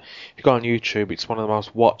still on. If you go on YouTube, it's one of the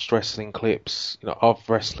most watched wrestling clips, of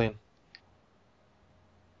wrestling.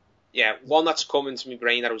 Yeah, one that's come into my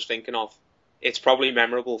brain that I was thinking of. It's probably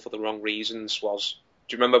memorable for the wrong reasons. Do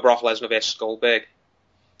you remember Brock Lesnar vs Goldberg?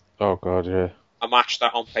 Oh God, yeah. A match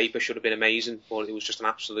that on paper should have been amazing, but it was just an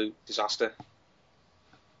absolute disaster.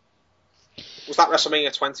 Was that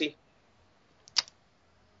WrestleMania 20?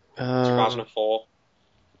 2004.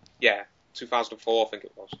 Yeah, 2004 I think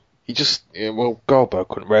it was. Goldberg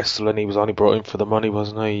couldn't wrestle, and he was only brought in for the money,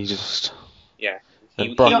 wasn't he?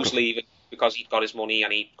 He was leaving because he'd got his money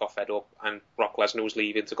and he got fed up, and Brock Lesnar was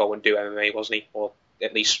leaving to go and do MMA, wasn't he? Or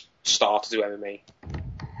at least start to do MMA.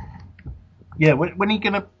 Yeah, when he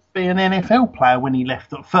going to be an NFL player when he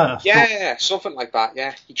left at first? Yeah, something like that,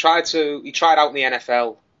 yeah. He tried out in the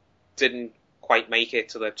NFL, didn't quite make it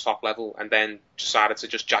to the top level, and then decided to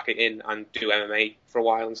just jack it in and do MMA for a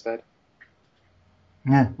while instead.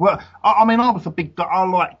 Yeah, well, I mean, I was a big guy. I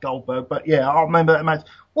like Goldberg, but yeah, I remember that match.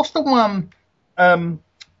 What's the one?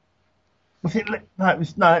 Was it? No, it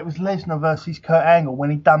was Lesnar versus Kurt Angle when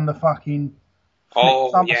he done the fucking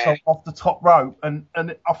somersault off the top rope, and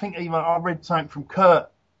I think even I read something from Kurt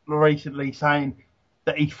recently saying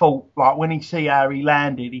that he thought, when he see how he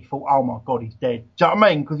landed, he thought, oh my God, he's dead. Do you know what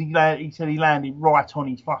I mean? Because he said he landed right on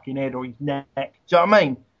his fucking head or his neck. Do you know what I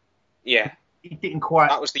mean? Yeah. He didn't quite.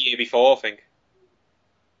 That was the year before, I think.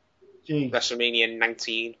 Jeez. WrestleMania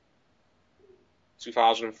 19,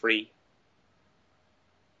 2003.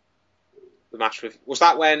 The match was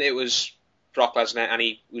that when it was Brock Lesnar and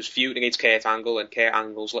he was feuding against Kurt Angle and Kurt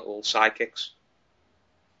Angle's little sidekicks?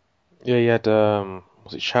 Yeah, he had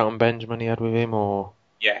was it Shelton Benjamin he had with him, or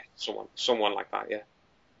yeah, someone like that, yeah.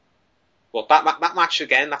 Well, that match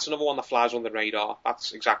again, that's another one that flies under the radar.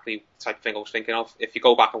 That's exactly the type of thing I was thinking of. If you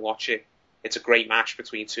go back and watch it, it's a great match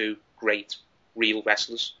between two great real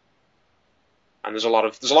wrestlers, and there's a lot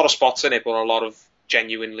of spots in it, but a lot of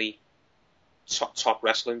genuinely top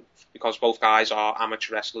wrestling, because both guys are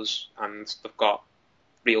amateur wrestlers and they've got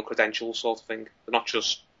real credentials, sort of thing. They're not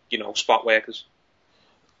just spot workers.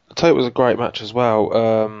 I'll tell you, it was a great match as well.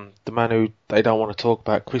 The man who they don't want to talk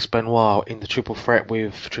about, Chris Benoit, in the triple threat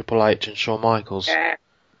with Triple H and Shawn Michaels. Yeah.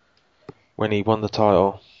 When he won the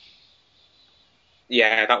title.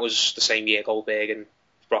 Yeah, that was the same year Goldberg and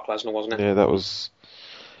Brock Lesnar, wasn't it? Yeah, that was.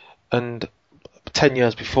 And 10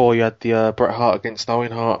 years before, you had the Bret Hart against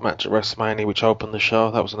Owen Hart match at WrestleMania, which opened the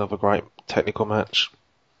show. That was another great technical match.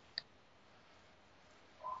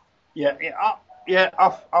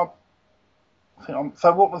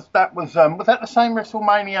 So what was that? Was that the same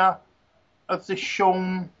WrestleMania as the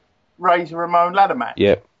Shawn Razor Ramon ladder match?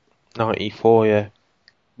 Yep, 94. Yeah.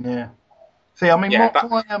 Yeah. See, I mean, as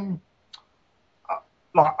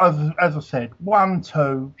I said, 1,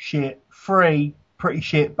 2 shit, 3 pretty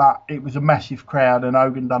shit, but it was a massive crowd and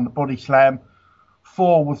Hogan done the body slam.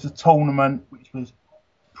 4 was the tournament, which was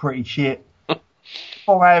pretty shit.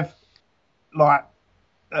 5,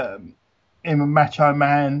 him and Macho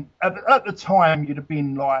Man. At the time, you'd have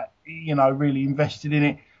been really invested in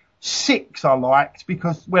it. 6 I liked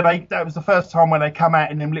because that was the first time when they come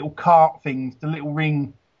out in them little cart things, the little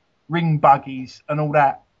ring buggies and all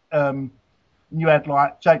that. You had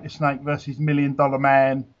Jake the Snake versus $1 Million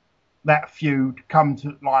Man. That feud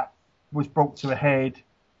was brought to a head.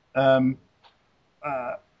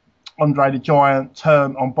 Andre the Giant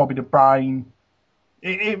turned on Bobby the Brain.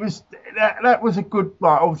 It was that was a good,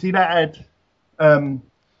 like, obviously that had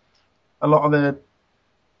a lot of the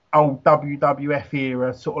old WWF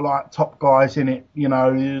era sort of like top guys in it, you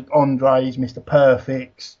know, Andre's, Mr.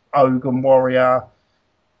 Perfects, Hogan Warrior,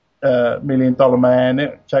 $1 Million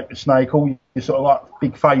Man, Jake the Snake, all your sort of like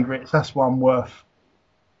big favourites. That's one worth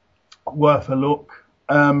a look.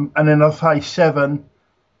 And then I'll say Seven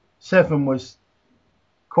was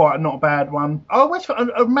quite not a bad one. Oh,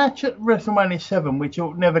 a match at WrestleMania 7, which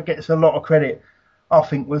never gets a lot of credit, I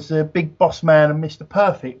think, was the Big Boss Man and Mr.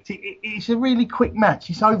 Perfect. It's a really quick match.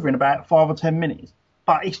 It's over in about 5 or 10 minutes,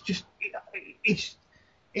 but it's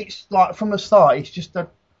like from the start. It's just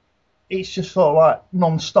sort of like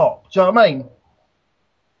non-stop. Do you know what I mean?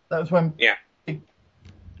 That was when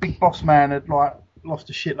Big Boss Man had like lost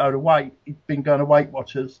a shitload of weight. He'd been going to Weight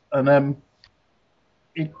Watchers, and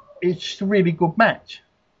it's just a really good match.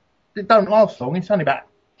 It don't last long. It's only about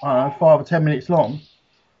 5 or 10 minutes long.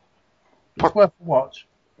 It's worth a watch.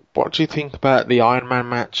 What do you think about the Iron Man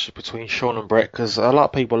match between Shawn and Brett? Because a lot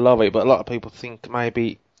of people love it, but a lot of people think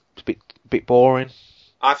maybe it's a bit boring.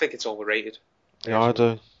 I think it's overrated. Yeah, I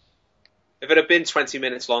do. If it had been 20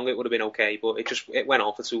 minutes long, it would have been okay, but it went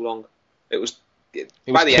on for too long. It was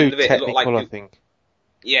by the end of it, it looked like I think.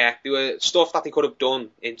 Yeah, there were stuff that they could have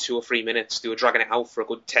done in 2 or 3 minutes. They were dragging it out for a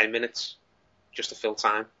good 10 minutes just to fill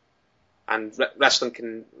time. And wrestling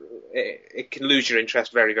can lose your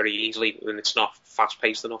interest very, very easily when it's not fast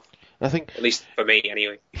paced enough. I think, at least for me,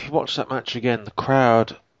 anyway. If you watch that match again, the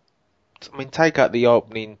crowd. I mean, take out the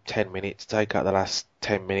opening 10 minutes, take out the last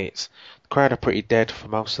 10 minutes. The crowd are pretty dead for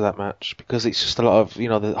most of that match because it's just a lot of,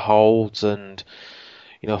 the holds and,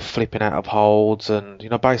 flipping out of holds and,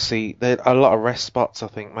 basically a lot of rest spots. I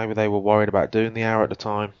think maybe they were worried about doing the hour at the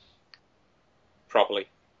time. Probably.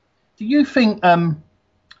 Do you think,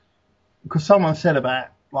 because someone said about,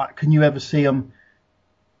 like, can you ever see them,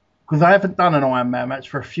 because I haven't done an Iron Man match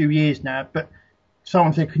for a few years now, but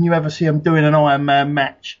someone said, can you ever see them doing an Iron Man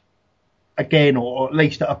match again, or at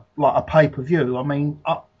least at a pay-per-view? I mean,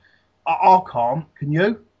 I can't. Can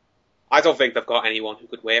you? I don't think they've got anyone who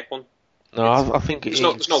could work one. No, I think there's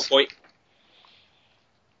no point.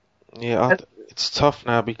 Yeah, it's tough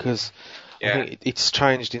now because I think it's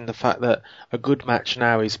changed in the fact that a good match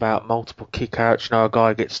now is about multiple kick-outs. A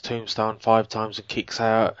guy gets tombstone 5 times and kicks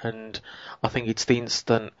out, and I think it's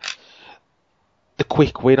the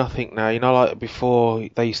quick win, I think, now. Like before,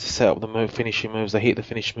 they used to set up the finishing moves, they hit the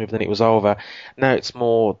finishing move, then it was over. Now it's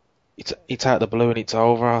more, it's out the blue and it's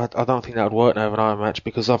over. I don't think that would work now in an Iron match,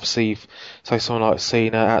 because obviously, if, say, someone like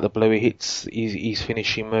Cena, out the blue, he hits his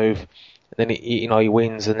finishing move, then he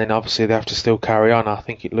wins, and then obviously they have to still carry on. I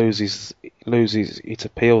think it loses its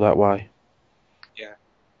appeal that way. Yeah.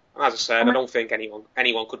 And as I said, I don't think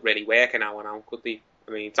anyone could really work an hour now, could they?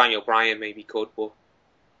 I mean, Daniel Bryan maybe could, but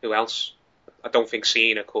who else? I don't think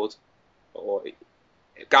Cena could. Or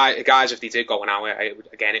guys, if they did go an hour,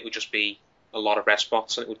 it would just be a lot of rest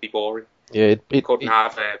spots and it would be boring. Yeah, it couldn't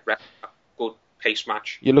have a good pace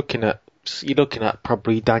match. You're looking at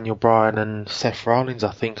probably Daniel Bryan and Seth Rollins,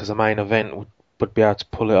 I think, as a main event would be able to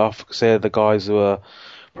pull it off, because they're the guys who are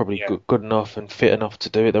probably good enough and fit enough to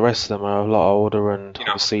do it. The rest of them are a lot older, and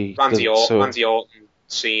obviously Randy Orton,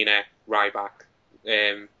 Cena, Ryback,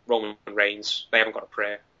 Roman Reigns, they haven't got a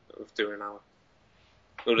prayer of doing an hour.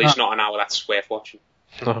 Or at least not an hour that's worth watching.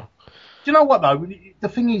 No. Do you know what though? The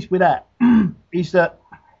thing is with that is that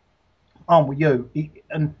I'm with you,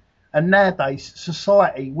 and nowadays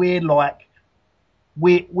society we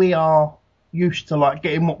are used to like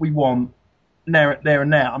getting what we want there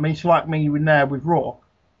and now. I mean, it's like me now with Raw.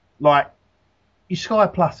 Like, you Sky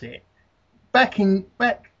Plus it. Back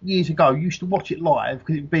years ago, you used to watch it live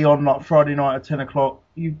because it'd be on like Friday night at 10 o'clock.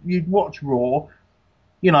 You'd watch Raw,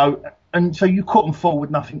 and so you couldn't fall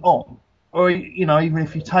with nothing on. Or, even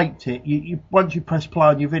if you taped it, you once you press play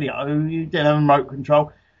on your video, you didn't have a remote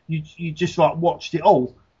control, you just like watched it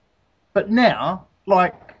all. But now,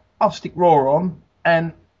 like, I'll stick Raw on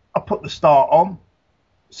and I put the start on,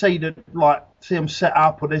 see them set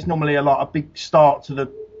up, or there's normally a big start to the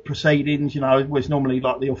proceedings, where it's normally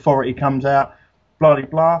like the authority comes out, blah blah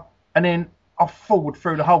blah, and then I forward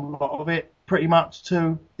through the whole lot of it pretty much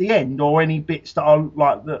to the end, or any bits that I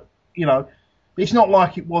like that, It's not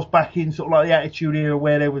like it was back in sort of like the Attitude Era,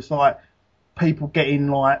 where there was like people getting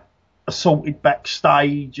like assaulted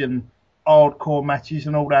backstage and hardcore matches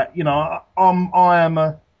and all that.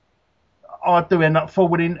 I do end up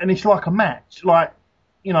forwarding, and it's like a match. Like,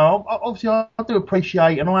 obviously I do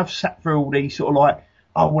appreciate, and I've sat through all these sort of like,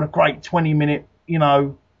 oh, what a great 20-minute,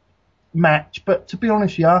 match. But to be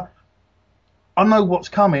honest with you, I know what's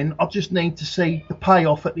coming. I just need to see the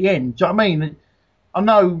payoff at the end. Do you know what I mean? I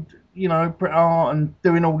know, Bret Hart and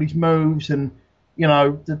doing all these moves and,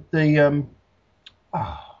 the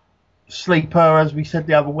sleeper, as we said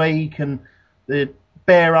the other week, and the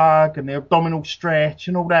bear hug and the abdominal stretch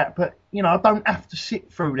and all that. But, I don't have to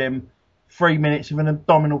sit through them 3 minutes of an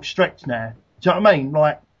abdominal stretch now. Do you know what I mean?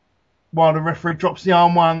 Like, while the referee drops the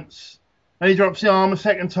arm once, and he drops the arm a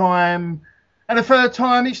second time, and the third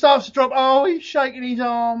time he starts to drop, he's shaking his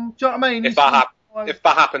arm. Do you know what I mean? If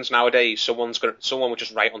that happens nowadays, someone would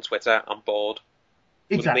just write on Twitter, "I'm bored."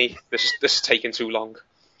 Exactly. This is taking too long.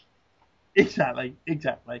 Exactly.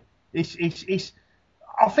 It's.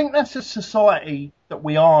 I think that's a society that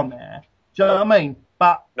we are now. Do you know what I mean?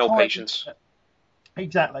 But no patience.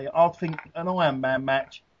 Exactly. I think an Iron Man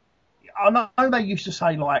match. I know they used to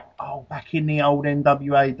say like, back in the old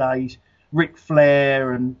NWA days, Ric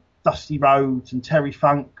Flair and Dusty Rhodes and Terry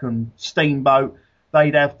Funk and Steamboat,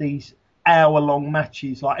 they'd have these hour-long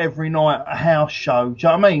matches like every night at a house show. Do you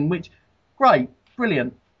know what I mean? Which, great,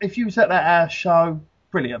 brilliant. If you was at that house show,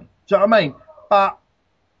 brilliant. Do you know what I mean? But,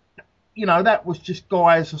 that was just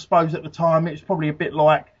guys, I suppose at the time, it was probably a bit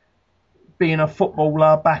like being a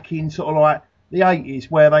footballer back in sort of like the 80s,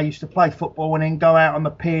 where they used to play football and then go out on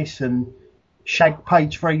the piss and shag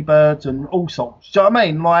Page Freebirds and all sorts. Do you know what I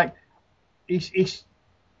mean? Like,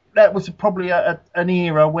 that was probably an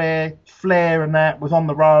era where Flair and that was on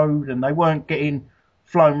the road and they weren't getting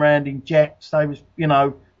flown around in jets. They was,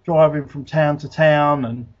 driving from town to town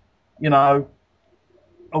and,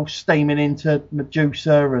 all steaming into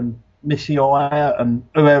Medusa and Missy Hyatt and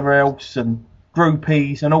whoever else and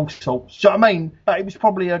groupies and all sorts. Do you know what I mean? But it was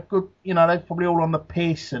probably a good, they was probably all on the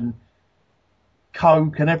piss and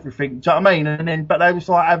coke and everything. Do you know what I mean? But they was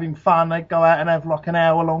like having fun. They'd go out and have like an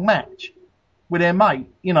hour-long match with their mate.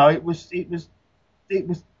 It was,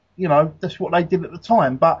 that's what they did at the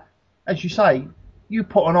time. But as you say, you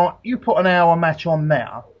put an hour match on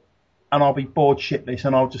now, and I'll be bored shitless,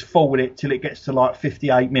 and I'll just forward it till it gets to like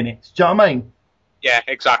 58 minutes. Do you know what I mean? Yeah,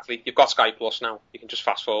 exactly. You've got Sky Plus now. You can just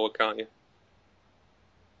fast forward, can't you?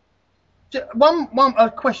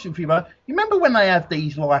 A question for you, man. You remember when they have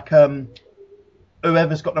these like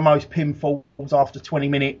whoever's got the most pinfalls after 20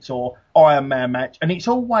 minutes or Iron Man match, and it's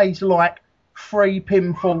always like 3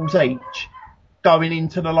 pinfalls each going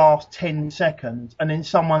into the last 10 seconds, and then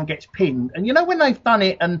someone gets pinned. And when they've done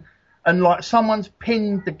it and like someone's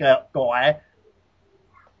pinned the guy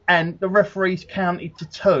and the referee's counted to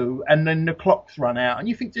 2 and then the clock's run out, and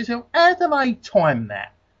you think to yourself, how do they time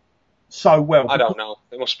that so well? I don't know.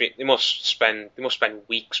 They must spend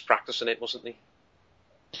weeks practicing it, mustn't they?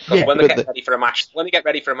 Because when they get ready for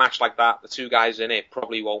a match like that, the 2 guys in it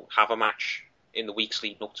probably won't have a match in the weeks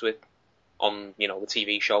leading up to it on, the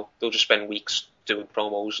TV show. They'll just spend weeks doing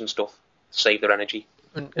promos and stuff to save their energy.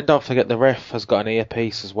 And don't forget the ref has got an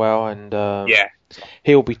earpiece as well, and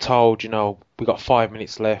he'll be told, we got 5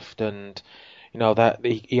 minutes left, and that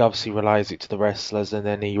he obviously relays it to the wrestlers, and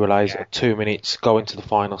then he relays it at 2 minutes, go into the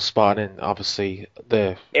final spot, and obviously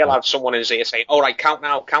he'll have someone in his ear saying, "All right, count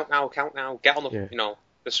now, get on the,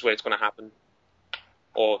 this is where it's going to happen,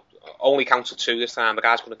 or only count to 2 this time. The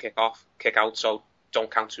guy's going to kick out, so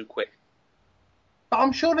don't count too quick." But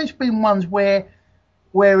I'm sure there's been ones where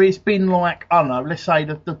it's been like, I don't know, let's say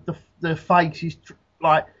the face is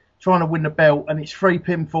like trying to win the belt and it's 3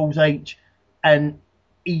 pinfalls each, and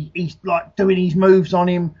he's like doing his moves on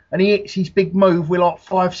him, and he hits his big move with like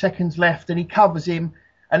 5 seconds left, and he covers him,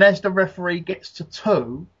 and as the referee gets to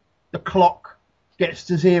 2, the clock gets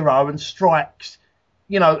to 0 and strikes,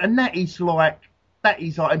 and that is like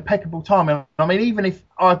impeccable timing. I mean, even if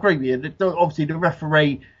I agree with you, obviously the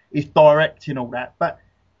referee is directing all that, but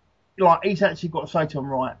like he's actually got to say to him,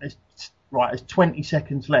 right, there's 20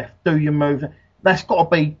 seconds left, do your move. That's got to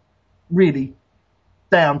be really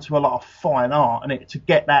down to a lot of fine art, and to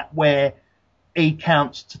get that where he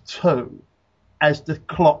counts to 2 as the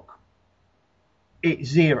clock hits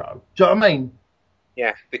 0. Do you know what I mean?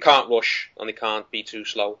 Yeah, they can't rush and they can't be too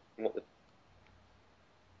slow. Like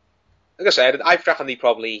I said, I reckon they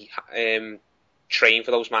probably train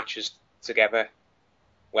for those matches together.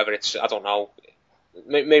 Whether it's, I don't know,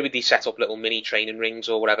 maybe they set up little mini training rings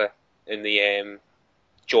or whatever in the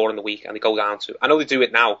during the week, and they go down to. I know they do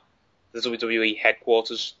it now. The WWE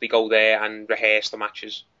headquarters, they go there and rehearse the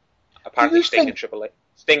matches. Apparently, Sting and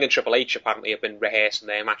Triple H apparently have been rehearsing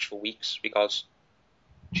their match for weeks because,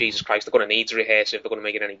 Jesus Christ, they're going to need to rehearse if they're going to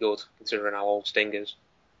make it any good, considering how old Sting is.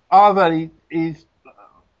 I bet he's.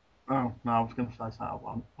 Oh no, I was going to say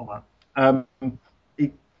something. Hold on. He's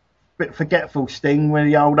a bit forgetful, Sting, with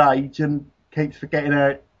the old age, and keeps forgetting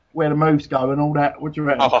where the moves go and all that. What do you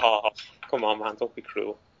reckon? Come on, man, don't be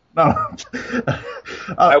cruel. No.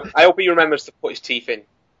 I hope he remembers to put his teeth in.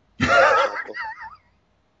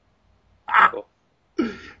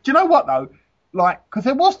 Do you know what though? Like, because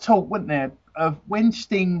there was talk, wasn't there, of when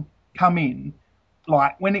Sting come in,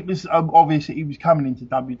 like when it was obviously he was coming into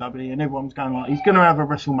WWE and everyone was going like, he's going to have a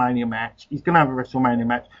WrestleMania match. He's going to have a WrestleMania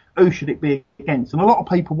match. Who should it be against? And a lot of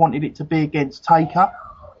people wanted it to be against Taker.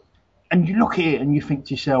 And you look at it and you think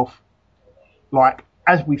to yourself, like,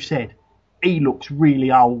 as we've said, he looks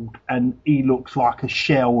really old and he looks like a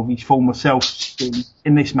shell of his former self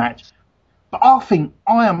in this match. But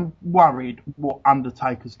I am worried what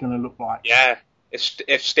Undertaker's going to look like. Yeah,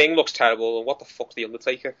 if Sting looks terrible, then what the fuck's the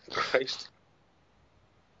Undertaker? For Christ.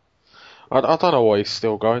 I don't know why he's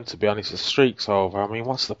still going, to be honest. The streak's over. I mean,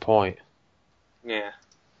 what's the point? Yeah.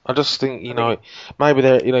 I just think, maybe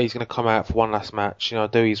he's going to come out for one last match,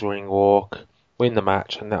 do his ring walk, win the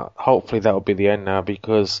match, and hopefully that'll be the end now,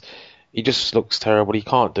 because he just looks terrible. He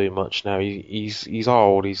can't do much now. He's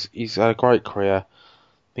old. He's had a great career.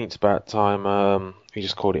 I think it's about time he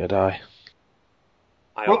just called it a day.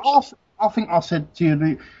 I think I said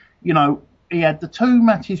to you, he had the 2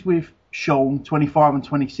 matches with Shawn, 25 and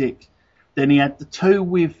 26. Then he had the 2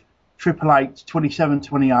 with Triple H, 27,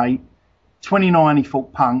 28. 29 he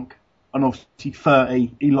fought Punk, and obviously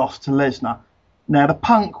 30 he lost to Lesnar. Now the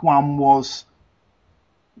Punk one was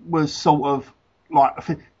sort of like,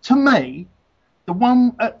 to me, the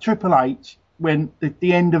one at Triple H, when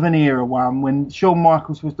the end of an era one, when Shawn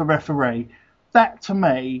Michaels was the referee, that to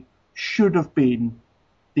me should have been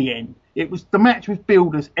the end. It was the match with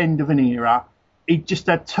Builder's end of an era. He just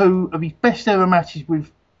had 2 of his best ever matches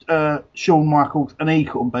with Shawn Michaels, and he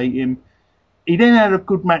couldn't beat him. He then had a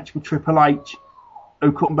good match with Triple H,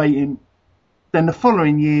 who couldn't beat him. Then the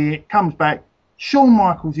following year, comes back. Shawn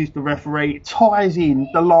Michaels is the referee. It ties in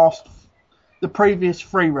the previous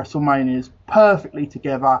 3 WrestleManias perfectly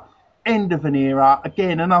together. End of an era.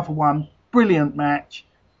 Again, another one. Brilliant match.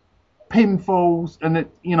 Pinfalls and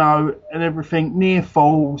and everything. Near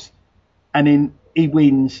falls, and then he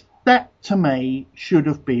wins. That to me should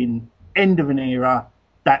have been end of an era.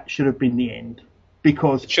 That should have been the end.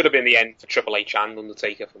 Because it should have been the end for Triple H and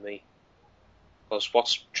Undertaker for me. Because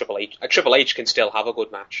what's Triple H? Triple H can still have a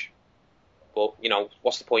good match, but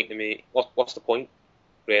what's the point to me? What's the point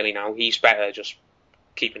really now? He's better just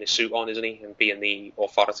keeping his suit on, isn't he, and being the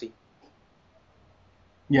authority.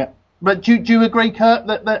 Yeah, but do you agree, Kurt,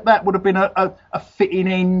 that would have been a fitting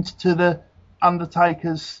end to the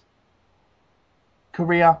Undertaker's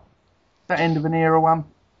career, that end of an era one?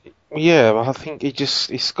 Yeah, but I think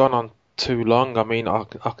it's gone on too long. I mean, I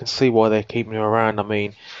can see why they're keeping him around. I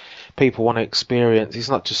mean, people want to experience.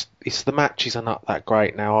 It's the matches are not that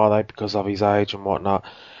great now, are they? Because of his age and whatnot.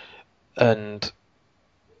 And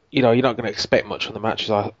you're not going to expect much from the matches,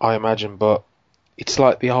 I imagine. But it's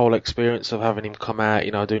like the whole experience of having him come out,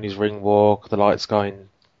 doing his ring walk, the lights going,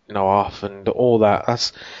 off, and all that.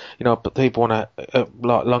 That's, but people want to,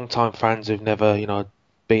 like long time fans who've never,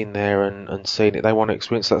 been there and seen it, they want to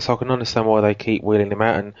experience that. So I can understand why they keep wheeling him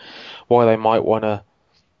out and why they might want to,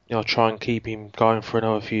 try and keep him going for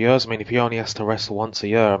another few years. I mean, if he only has to wrestle once a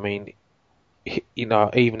year, I mean,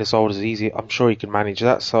 even as old as he's, I'm sure he can manage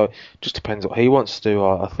that. So it just depends what he wants to do,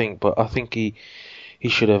 I think. But I think he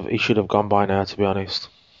should have gone by now, to be honest.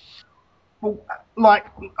 Well,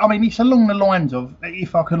 it's along the lines of,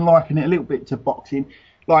 if I can liken it a little bit to boxing,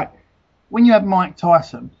 like when you have Mike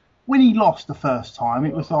Tyson, when he lost the first time,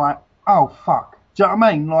 it was like, oh fuck. Do you know what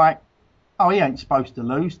I mean? Like, oh, he ain't supposed to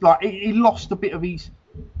lose. Like, he lost a bit of his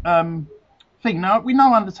thing. Now, we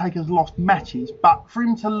know Undertaker's lost matches, but for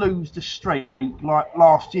him to lose the streak like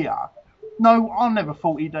last year, no, I never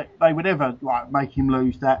thought they would ever make him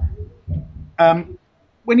lose that.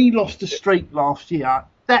 When he lost the streak last year,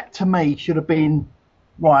 that to me should have been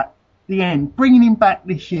the end. Bringing him back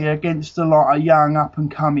this year against a young up and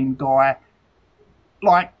coming guy,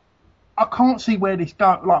 I can't see where this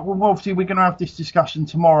goes. Obviously we're going to have this discussion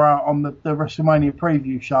tomorrow on the WrestleMania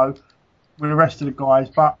preview show with the rest of the guys,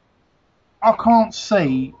 but I can't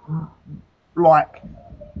see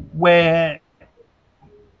where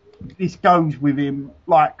this goes with him.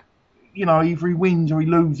 Either he wins or he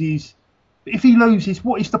loses. If he loses,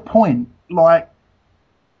 what is the point? And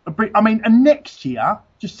next year,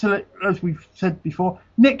 as we've said before,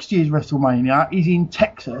 next year's WrestleMania is in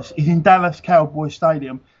Texas, is in Dallas Cowboy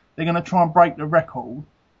Stadium. They're going to try and break the record.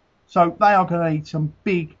 So they are going to need some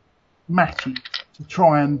big matches to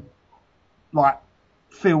try and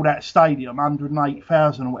fill that stadium,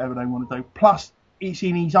 108,000 or whatever they want to do. Plus, it's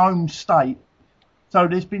in his own state. So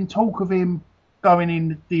there's been talk of him going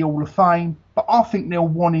in the Hall of Fame, but I think they'll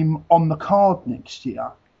want him on the card next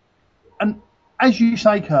year. And as you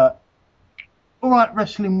say, Kurt, all right,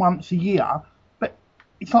 wrestling once a year, but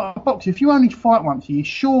it's like a boxer. If you only fight once a year,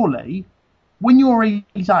 surely, when you're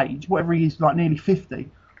his age, whatever he is, like nearly 50,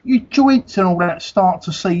 your joints and all that start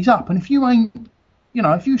to seize up. And if you ain't,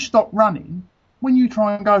 if you stop running, when you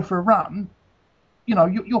try and go for a run,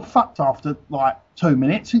 you're fucked after like 2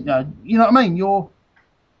 minutes, aren't you? You know what I mean?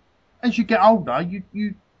 As you get older,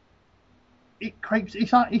 it creeps.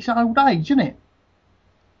 It's old age, isn't it?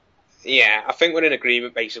 Yeah, I think we're in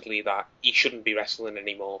agreement basically that he shouldn't be wrestling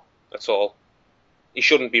anymore at all. He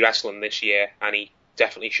shouldn't be wrestling this year, and he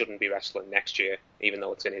definitely shouldn't be wrestling next year, even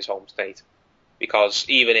though it's in his home state. Because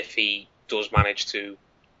even if he does manage to,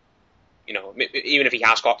 even if he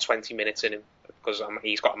has got 20 minutes in him, because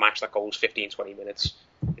he's got a match that goes 15, 20 minutes,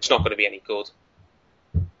 it's not going to be any good.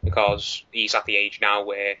 Because he's at the age now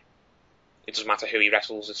where it doesn't matter who he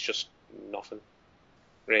wrestles, it's just nothing.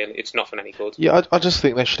 Really, it's nothing any good. Yeah, I just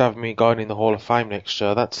think they should have him going in the Hall of Fame next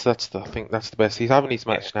year. I think that's the best. He's having his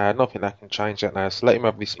match now. Nothing that can change that now. So let him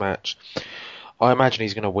have this match. I imagine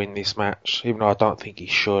he's going to win this match, even though I don't think he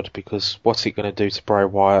should, because what's he going to do to Bray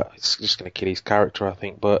Wyatt? It's just going to kill his character, I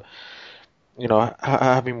think. But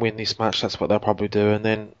have him win this match. That's what they'll probably do, and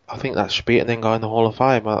then I think that should be it. And then go in the Hall of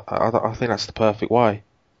Fame. I think that's the perfect way.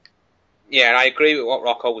 Yeah, and I agree with what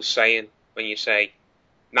Rocco was saying when you say,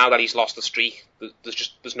 now that he's lost the streak,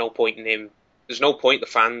 there's no point in him. There's no point the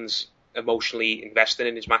fans emotionally investing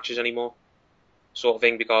in his matches anymore, sort of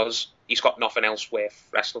thing, because he's got nothing else worth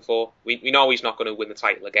wrestling for. We know he's not going to win the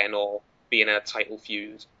title again or be in a title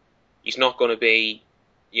feud. He's not going to be,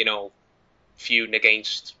 feuding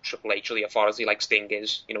against Triple H or the Authority like Sting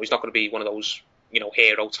is. He's not going to be one of those,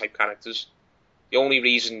 hero type characters. The only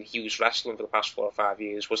reason he was wrestling for the past 4 or 5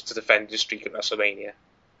 years was to defend his streak at WrestleMania.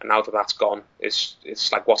 And now that that's gone, it's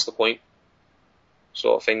like, what's the point?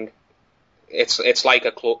 Sort of thing. It's like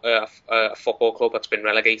a football club that's been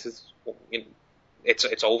relegated.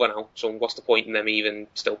 It's over now. So what's the point in them even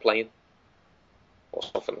still playing, or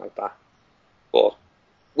something like that? But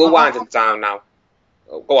we'll wind it down now.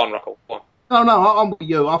 Go on, Rocco. Go on. No, I'm with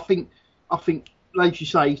you. I think, like you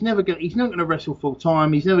say, he's not going to wrestle full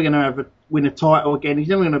time. He's never going to win a title again. He's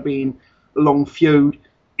never going to be in a long feud.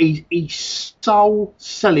 His sole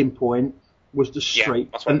selling point was the streak,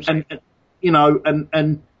 and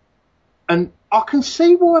I can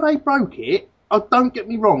see why they broke it. Don't get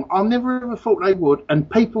me wrong, I never ever thought they would. And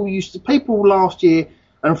people last year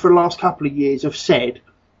and for the last couple of years have said,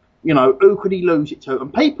 who could he lose it to?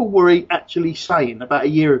 And people were actually saying about a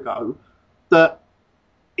year ago that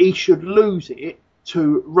he should lose it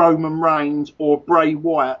to Roman Reigns or Bray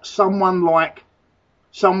Wyatt, someone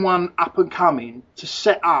up and coming to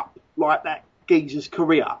set up like that geezer's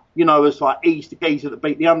career, as like he's the geezer that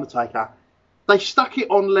beat the Undertaker. They stuck it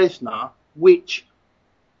on Lesnar, which,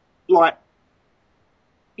 and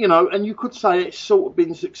you could say it's sort of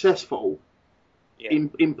been successful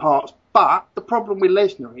in parts. But the problem with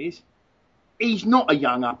Lesnar is he's not a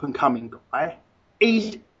young up and coming guy.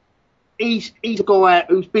 He's a guy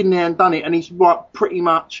who's been there and done it, and he's pretty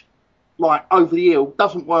much like over the hill,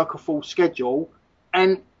 doesn't work a full schedule.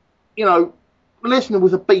 And, Lesnar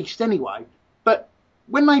was a beast anyway. But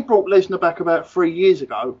when they brought Lesnar back about 3 years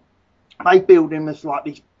ago, they billed him as like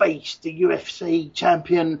this beast, the UFC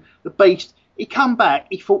champion, the beast. He come back,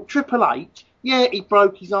 he fought Triple H. Yeah, he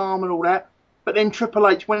broke his arm and all that. But then Triple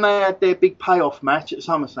H, when they had their big payoff match at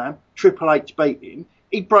SummerSlam, Triple H beat him.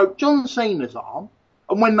 He broke John Cena's arm.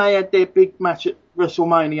 And when they had their big match at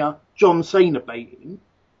WrestleMania, John Cena beat him.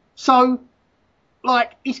 So,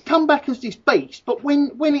 he's come back as this beast, but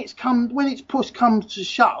when it's push comes to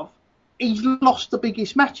shove, he's lost the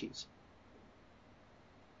biggest matches.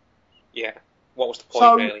 Yeah. What was the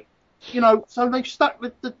point, really? So they've stuck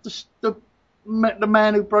with the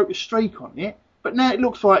man who broke the streak on it, but now it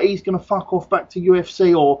looks like he's going to fuck off back to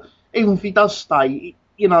UFC, or even if he does stay,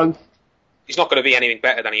 he's not going to be anything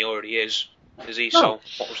better than he already is he? No.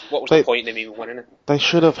 So what was the point in him even winning it? They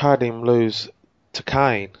should have had him lose to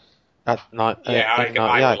Kane. At night, I would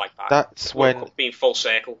like that. That's when being full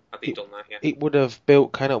circle. Had he done that, yeah. It would have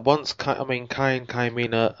built Kane at once. Kane came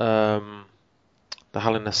in at the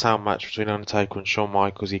Hell in a Cell match between Undertaker and Shawn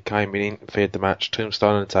Michaels. He came in, interfered the match,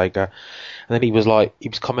 Tombstone Undertaker, and then he was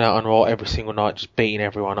coming out on Raw every single night, just beating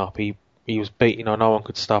everyone up. He was beating, no one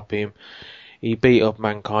could stop him. He beat up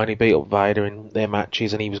Mankind, he beat up Vader in their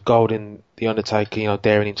matches, and he was golding the Undertaker,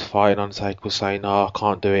 daring him to fight. And Undertaker was saying, "No, I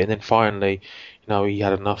can't do it." And then finally, he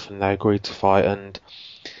had enough, and they agreed to fight. And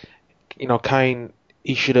Kane,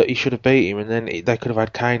 he should have beat him, and then they could have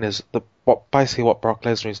had Kane as basically what Brock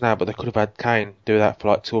Lesnar is now. But they could have had Kane do that for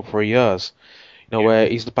like 2 or 3 years, where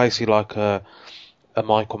he's basically like a a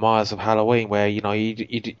Michael Myers of Halloween, where you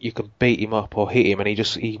can beat him up or hit him, and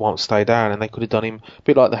he won't stay down. And they could have done him a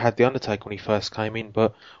bit like they had the Undertaker when he first came in,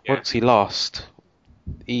 but once he lost,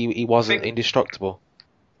 he wasn't indestructible.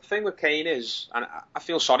 The thing with Kane is, and I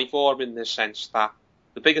feel sorry for him in the sense that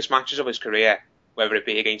the biggest matches of his career, whether it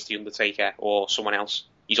be against the Undertaker or someone else,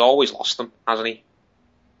 he's always lost them, hasn't he?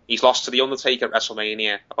 He's lost to the Undertaker at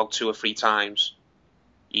WrestleMania about 2 or 3 times.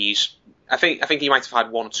 I think he might have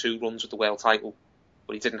had 1 or 2 runs with the world title,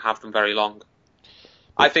 but he didn't have them very long.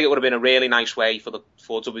 I think it would have been a really nice way for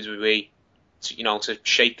WWE to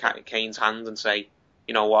shake Kane's hand and say,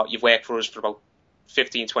 you know what, you've worked for us for about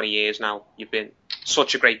 15, 20 years now. You've been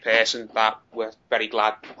such a great person that we're very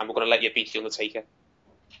glad, and we're going to let you beat the Undertaker.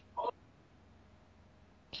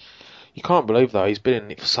 You can't believe though he's been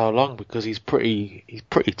in it for so long, because he's pretty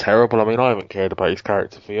terrible. I mean, I haven't cared about his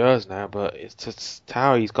character for years now, but it's just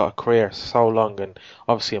how he's got a career so long, and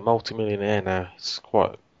obviously a multi-millionaire now. It's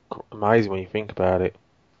quite amazing when you think about it.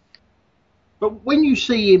 But when you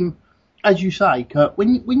see him, as you say, Kurt,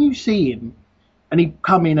 when you see him, and he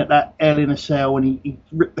come in at that Hell in a Cell, and he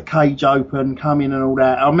ripped the cage open, come in and all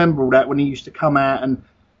that. I remember all that when he used to come out and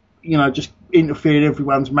just interfere in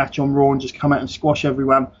everyone's match on Raw and just come out and squash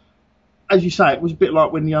everyone. As you say, it was a bit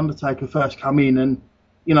like when the Undertaker first come in, and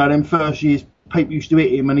them first years people used to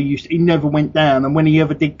hit him, and he never went down, and when he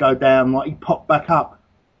ever did go down, like, he popped back up.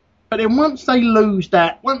 But then once they lose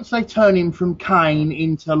that, once they turn him from Kane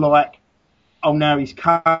into like, oh, now he's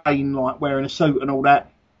Kane, like wearing a suit and all that,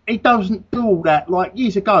 he doesn't do all that. Like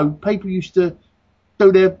years ago, people used to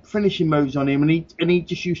do their finishing moves on him, and he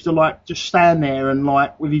just used to like just stand there and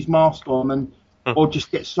like with his mask on and. Or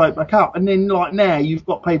just get straight back up. And then, like, now you've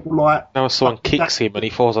got people like... Now someone kicks him and he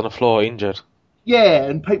falls on the floor injured. Yeah,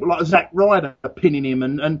 and people like Zack Ryder pinning him.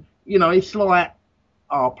 And it's like,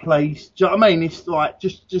 oh, please. Do you know what I mean? It's like,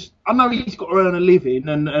 just... I know he's got to earn a living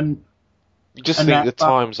and you just think the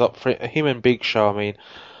time's up for him and Big Show. I mean,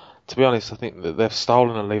 to be honest, I think that they've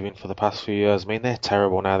stolen a living for the past few years. I mean, they're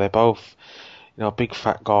terrible now. They're both, big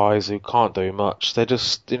fat guys who can't do much. They're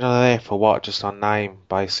just, they're there for what? Just on name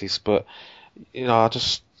basis, but...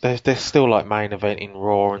 they're still like main event in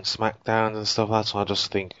Raw and SmackDown and stuff. That's why I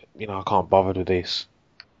just think, I can't bother with this.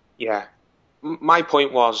 Yeah. My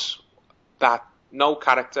point was that no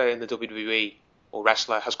character in the WWE or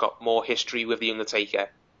wrestler has got more history with The Undertaker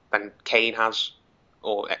than Kane has.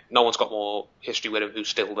 Or no one's got more history with him who's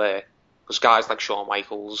still there. Because guys like Shawn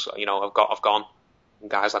Michaels, have gone.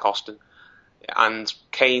 And guys like Austin. And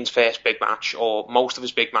Kane's first big match, or most of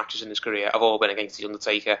his big matches in his career, have all been against The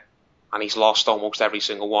Undertaker. And he's lost almost every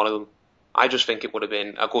single one of them. I just think it would have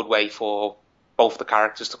been a good way for both the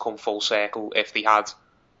characters to come full circle if they had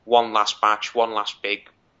one last match, one last big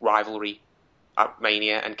rivalry at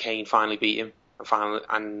Mania, and Kane finally beat him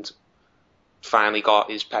and finally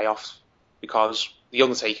got his payoff. Because The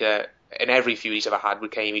Undertaker, in every feud he's ever had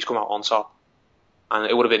with Kane, he's come out on top. And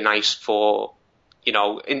it would have been nice for, in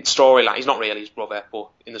storyline, he's not really his brother, but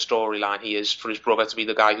in the storyline he is, for his brother to be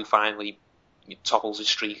the guy who finally topples his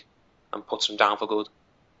streak and puts him down for good.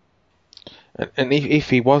 And if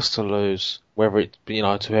he was to lose, whether it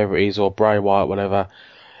to whoever it is or Bray Wyatt, whatever,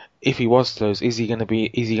 if he was to lose, is he going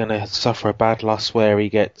to suffer a bad loss where he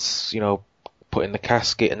gets put in the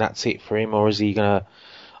casket and that's it for him, or is he going to?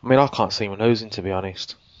 I mean, I can't see him losing, to be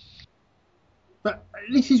honest. But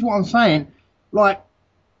this is what I'm saying. Like,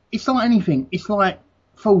 it's like anything. It's like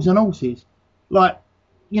fools and horses. Like,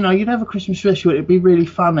 you'd have a Christmas special, it'd be really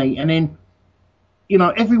funny, and then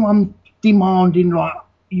everyone demanding, like,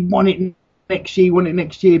 you want it next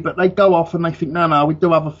year, but they go off and they think, no, we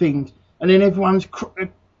do other things. And then everyone's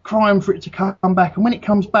crying for it to come back. And when it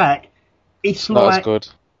comes back, it's like... not as good.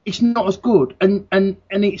 It's not as good. And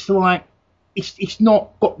it's like, it's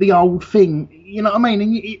not got the old thing. You know what I mean?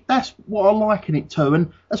 And that's what I liken it to.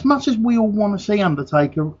 And as much as we all want to see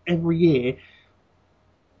Undertaker every year,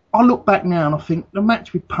 I look back now and I think the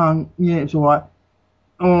match with Punk, yeah, it's all right.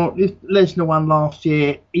 Oh, Lesnar won last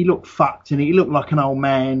year. He looked fucked and he looked like an old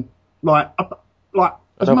man. Like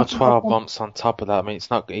another 12 months on top of that. I mean, he's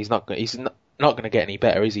not going to get any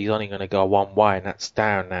better, is he? He's only going to go one way, and that's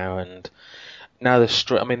down now. And now the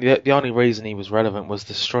streak. I mean, the only reason he was relevant was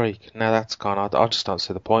the streak. Now that's gone. I just don't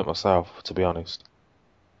see the point myself, to be honest.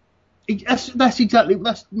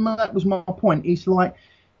 That was my point. It's like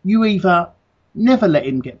you either never let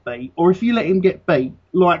him get beat, or if you let him get beat,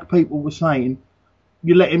 like people were saying,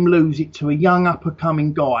 you let him lose it to a young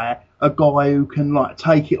up-and-coming guy, a guy who can like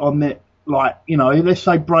take it on the, like, let's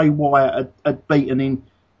say Bray Wyatt had beaten him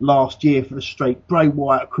last year for the streak. Bray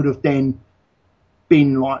Wyatt could have then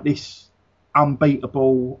been like this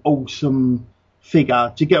unbeatable, awesome,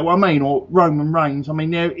 figure. Do you get what I mean? Or Roman Reigns. I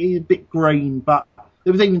mean, he's a bit green, but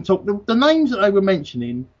there was even talk. The names that they were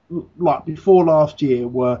mentioning, like before last year,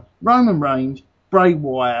 were Roman Reigns, Bray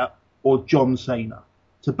Wyatt, or John Cena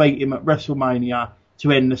to beat him at WrestleMania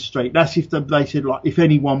to end the streak. That's if they said, like, if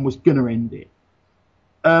anyone was gonna end it.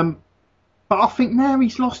 But I think now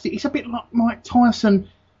he's lost it. It's a bit like Mike Tyson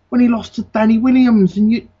when he lost to Danny Williams,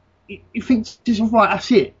 and you think, right,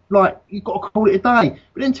 that's it. Like, you've got to call it a day.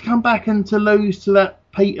 But then to come back and to lose to that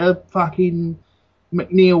Peter fucking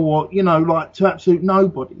McNeil or, you know, like, to absolute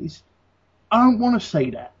nobodies, I don't want to see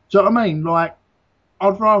that. Do you know what I mean? Like,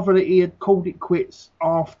 I'd rather that he had called it quits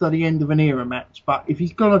after the end of an era match. But if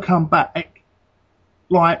he's going to come back,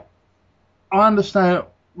 like, I understand,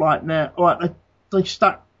 like, now, like, they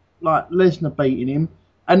stuck, like, Lesnar beating him.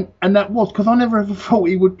 And that was, because I never ever thought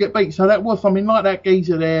he would get beat. So that was, I mean, like that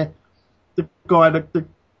geezer there, the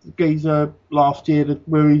geezer last year,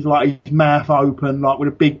 where he's like his mouth open, like with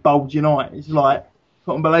a big bulging eye. It's like,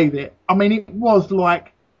 couldn't believe it. I mean, it was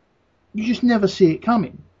like, you just never see it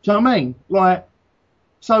coming. Do you know what I mean? Like,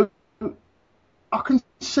 so I can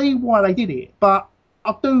see why they did it, but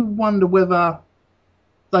I do wonder whether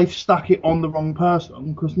they've stuck it on the wrong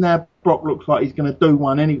person, because now Brock looks like he's going to do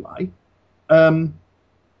one anyway.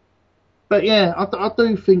 But yeah, I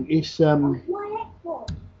do think it's I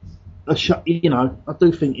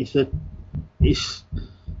do think it's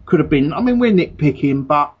could have been. I mean, we're nitpicking,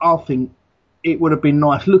 but I think it would have been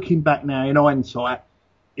nice looking back now in hindsight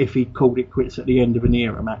if he'd called it quits at the end of an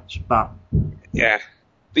era match. But yeah,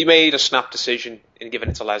 they made a snap decision in giving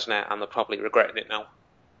it to Lesnar, and they're probably regretting it now.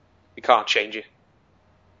 You can't change it,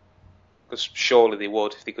 because surely they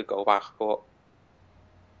would if they could go back. But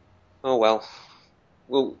oh well.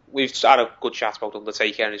 Well, we've had a good chat about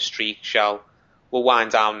Undertaker and his streak, we'll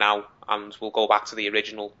wind down now, and we'll go back to the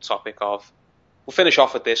original topic of... We'll finish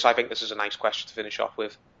off with this. I think this is a nice question to finish off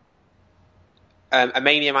with. A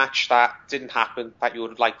Mania match that didn't happen, that you would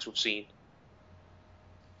have liked to have seen,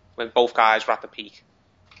 when both guys were at the peak.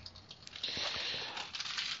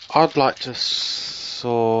 I'd like to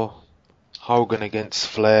saw Hogan against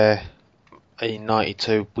Flair in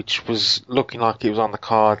 92, which was looking like it was on the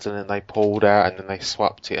cards, and then they pulled out, and then they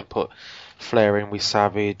swapped it and put Flair in with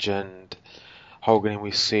Savage and Hogan in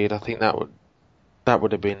with Sid. I think that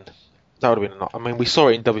would have been enough. I mean, we saw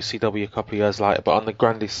it in WCW a couple of years later, but on the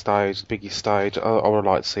grandest stage, biggest stage, I would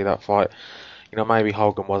like to see that fight. You know, maybe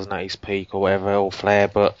Hogan wasn't at his peak or whatever, or Flair,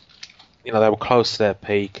 but you know, they were close to their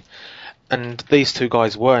peak, and these two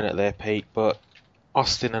guys weren't at their peak, but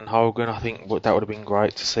Austin and Hogan, I think that would have been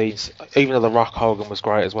great to see. Even though The Rock Hogan was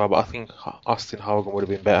great as well, but I think Austin Hogan would have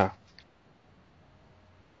been better.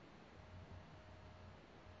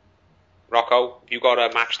 Rocco, you got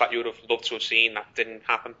a match that you would have loved to have seen that didn't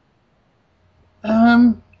happen?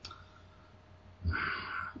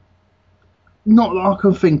 Not that I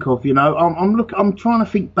can think of, you know. I'm trying to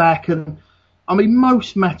think back, and I mean,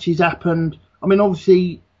 most matches happened. I mean,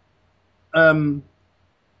 obviously,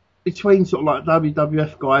 between sort of like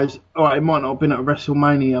WWF guys, alright, it might not have been at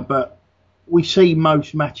WrestleMania, but we see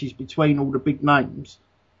most matches between all the big names.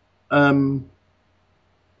 I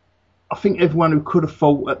think everyone who could have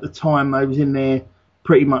fought at the time they was in there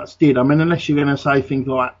pretty much did. I mean, unless you're going to say things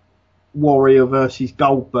like Warrior versus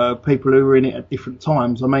Goldberg, people who were in it at different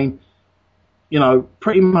times. I mean, you know,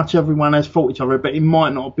 pretty much everyone has fought each other, but it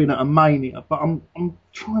might not have been at a Mania. But I'm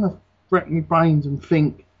trying to rack my brains and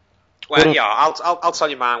think. Well, yeah, I'll tell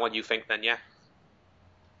you mine when you think then, yeah.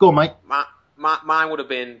 Go on, mate. Mine would have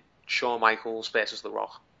been Shawn Michaels versus The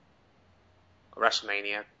Rock at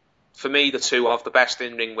WrestleMania. For me, the two of the best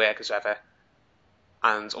in-ring workers ever.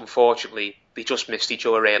 And unfortunately, they just missed each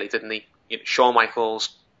other really, didn't they? You know, Shawn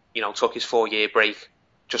Michaels, you know, took his 4-year break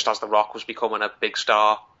just as The Rock was becoming a big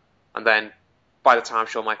star. And then by the time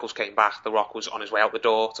Shawn Michaels came back, The Rock was on his way out the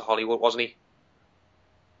door to Hollywood, wasn't he?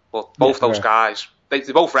 But both those guys... They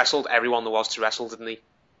both wrestled everyone there was to wrestle, didn't they?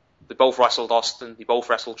 They both wrestled Austin. They both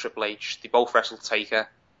wrestled Triple H. They both wrestled Taker.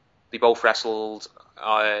 They both wrestled.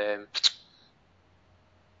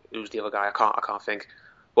 Who's the other guy? I can't think.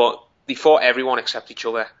 But they fought everyone except each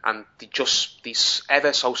other, and they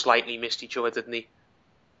ever so slightly missed each other, didn't they?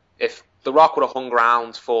 If The Rock would have hung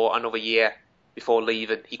around for another year before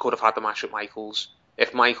leaving, he could have had the match with Michaels.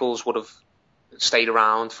 If Michaels would have stayed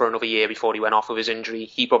around for another year before he went off with his injury,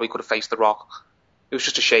 he probably could have faced The Rock. It was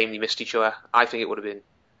just a shame they missed each other. I think it would have been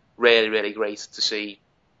really, really great to see.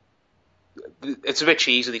 It's a bit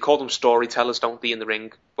cheesy. They call them storytellers, don't they, in the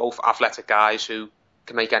ring? Both athletic guys who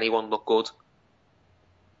can make anyone look good.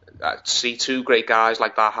 To see two great guys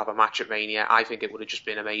like that have a match at Mania, I think it would have just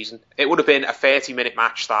been amazing. It would have been a 30-minute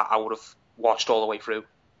match that I would have watched all the way through.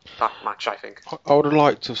 that match, I think. I would have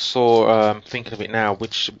liked to have saw, thinking of it now,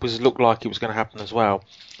 which looked like it was going to happen as well,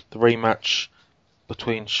 the rematch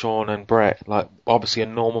between Shawn and Brett. Like, obviously a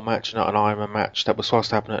normal match, not an Ironman match. That was supposed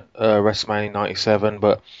to happen at WrestleMania 97,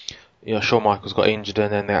 but Shawn Michaels got injured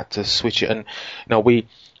and then they had to switch it. And we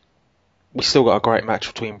still got a great match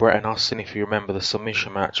between Brett and Austin, if you remember the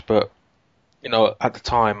submission match. But at the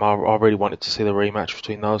time, I really wanted to see the rematch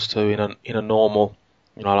between those two in a normal,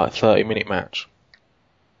 like 30-minute match.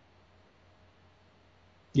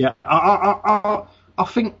 Yeah, I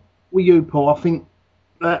think with you, Paul, I think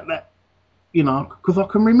that because I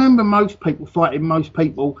can remember most people fighting most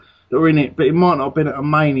people that were in it, but it might not have been at a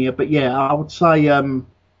Mania. But yeah, I would say I'd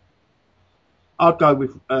go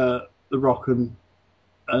with The Rock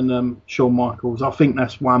and Shawn Michaels. I think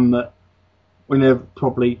that's one that we never,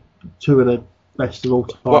 probably two of the best of all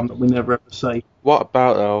time that we never ever see. What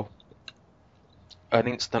about, though, an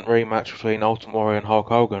instant rematch between Ultimate Warrior and Hulk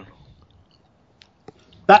Hogan?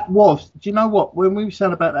 That was, do you know what? When we were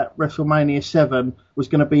saying about that WrestleMania 7 was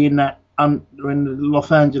going to be in that in the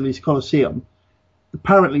Los Angeles Coliseum,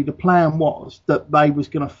 apparently the plan was that they was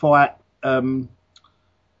going to fight, they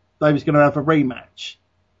was going to have a rematch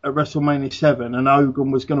at WrestleMania 7 and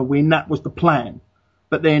Hogan was going to win. That was the plan.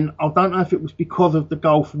 But then I don't know if it was because of the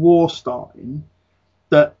Gulf War starting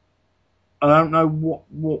that I don't know what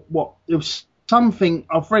it was, something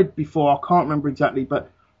I've read before, I can't remember exactly, but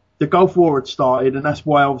the Gulf War had started, and that's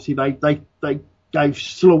why obviously they gave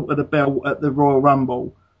Slaughter the belt at the Royal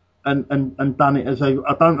Rumble and done it as I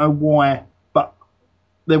don't know why, but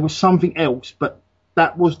there was something else, but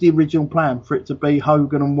that was the original plan, for it to be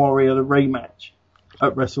Hogan and Warrior, the rematch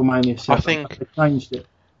at WrestleMania 7. I think they changed it.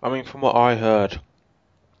 I mean, from what I heard,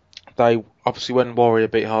 they obviously, when Warrior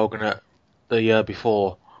beat Hogan at the year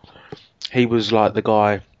before, he was like the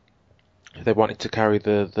guy they wanted to carry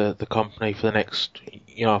the company for the next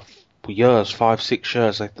years, 5-6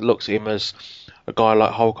 years. They looked at him as a guy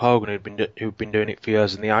like Hulk Hogan who'd been doing it for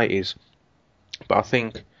years in the 80s. But I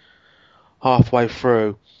think halfway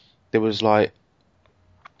through there was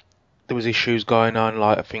issues going on,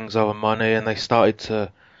 like things over money, and they started to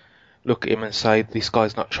look at him and say, this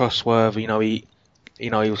guy's not trustworthy. He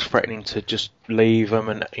was threatening to just leave them,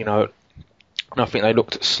 and I think they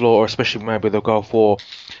looked at Slaughter, especially maybe the Gulf War,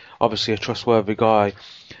 obviously a trustworthy guy.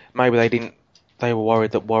 Maybe they were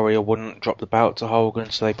worried that Warrior wouldn't drop the belt to Hogan,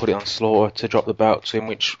 so they put it on Slaughter to drop the belt to him,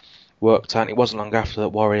 which worked out. It wasn't long after that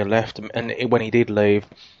Warrior left, and when he did leave,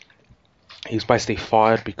 he was basically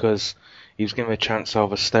fired because he was given a chance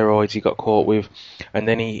over steroids he got caught with, and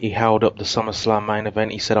then he held up the SummerSlam main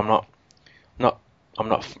event. He said, I'm not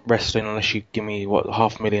wrestling unless you give me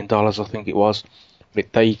 $500,000, I think it was.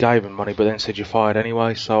 They gave him money, but then said you're fired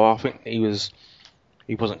anyway. So I think he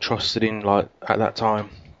wasn't trusted in, like, at that time.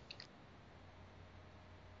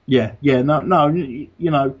 Yeah, no,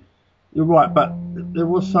 you're right, but there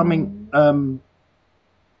was something,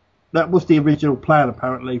 that was the original plan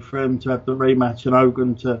apparently, for him to have the rematch and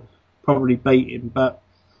Hogan to probably beat him, but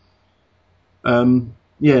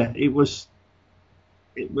it was,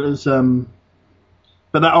 but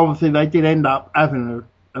that obviously they did end up having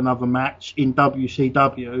another match in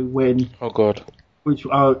WCW when, oh god, which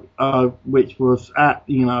was at,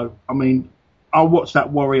 I mean, I watched that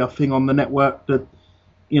Warrior thing on the network, that,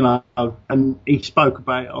 and he spoke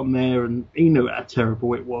about it on there, and he knew how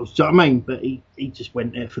terrible it was. Do you know what I mean? But he just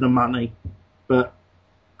went there for the money. But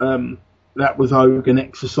that was Hogan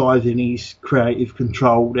exercising his creative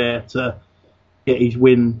control there to get his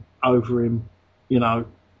win over him,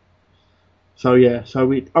 So yeah,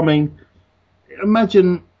 I mean,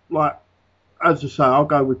 imagine, like, as I say, I'll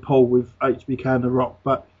go with Paul with HBK and The Rock,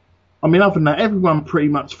 but I mean, other than that, everyone pretty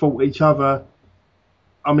much fought each other.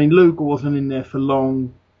 I mean, Luger wasn't in there for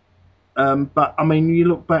long. But I mean, you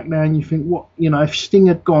look back now and you think, what, if Sting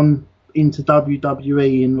had gone into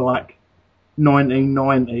WWE in like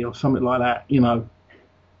 1990 or something like that, I mean,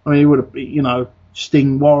 he would have been,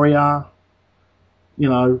 Sting Warrior,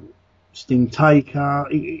 Sting Taker.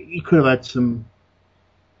 He could have had some,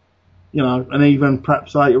 and even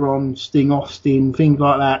perhaps later on Sting Austin, things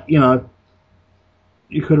like that. You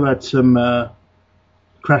could have had some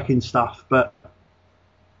cracking stuff, but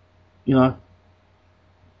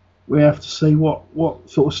we have to see what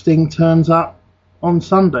sort of Sting turns up on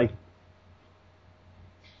Sunday.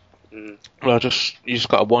 Well, you just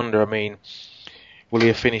got to wonder. I mean, will he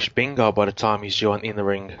have finished bingo by the time he's in the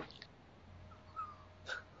ring?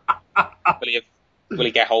 Will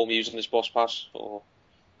he get home using his bus pass? Or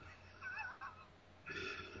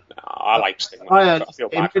no, I like Sting. I feel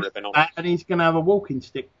bad for ripping on him. And he's going to have a walking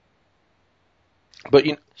stick. But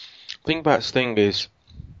the thing about Sting is,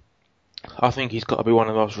 I think he's got to be one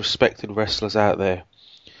of the most respected wrestlers out there.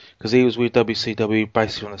 Because he was with WCW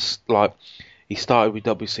basically he started with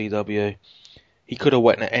WCW. He could have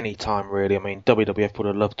went at any time, really. I mean, WWF would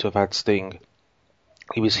have loved to have had Sting.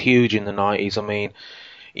 He was huge in the 90s. I mean,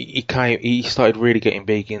 he started really getting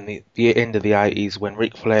big in the end of the 80s when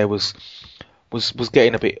Ric Flair was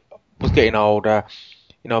getting older.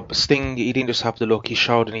 But Sting, he didn't just have the look. He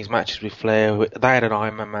showed in his matches with Flair. They had an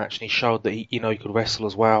Iron Man match, and he showed that he could wrestle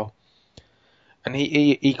as well. And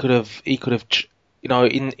he could have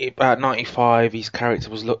in about 95, his character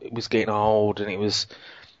was getting old and it was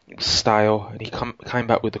stale, and he came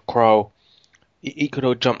back with the Crow. He could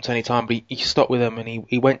have jumped any time, but he stopped with him, and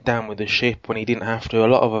he went down with the ship when he didn't have to. A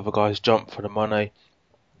lot of other guys jumped for the money,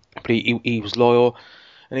 but he was loyal.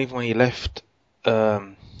 And even when he left,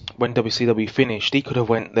 when WCW finished, he could have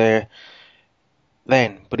went there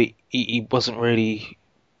then, but he wasn't really.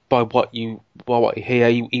 By what you hear,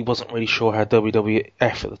 he wasn't really sure how WWF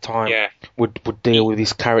at the time would deal with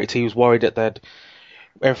his character. He was worried that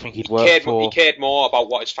everything he'd worked for. He cared more about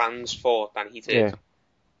what his fans thought than he did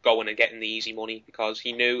going and getting the easy money, because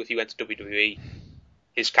he knew if he went to WWE,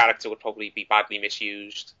 his character would probably be badly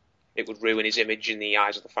misused. It would ruin his image in the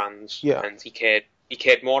eyes of the fans. Yeah. And he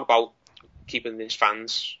cared more about keeping his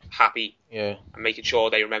fans happy and making sure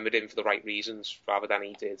they remembered him for the right reasons rather than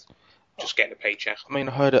he did just getting a paycheck. I mean,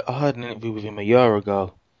 I heard an interview with him a year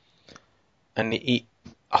ago, and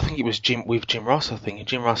I think it was Jim Ross. I think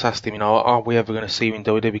Jim Ross asked him, are we ever going to see him in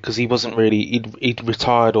WWE? Because he wasn't really he'd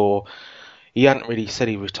retired, or he hadn't really said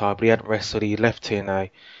he retired, but he hadn't wrestled. He left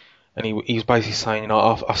TNA, and he was basically saying,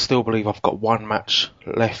 I still believe I've got one match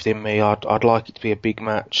left in me. I'd like it to be a big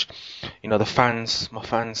match. My fans,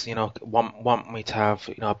 want me to have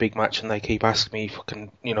a big match, and they keep asking me if I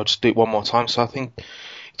can just do it one more time. So I think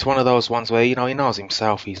it's one of those ones where he knows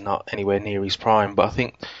himself he's not anywhere near his prime, but I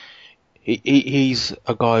think he's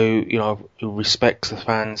a guy who respects the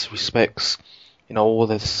fans, respects all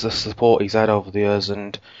the support he's had over the years,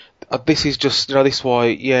 and this is just this is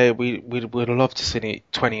why we'd love to see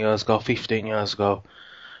it 20 years ago, 15 years ago,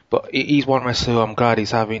 but he's one wrestler who I'm glad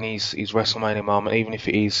he's having his WrestleMania moment, even if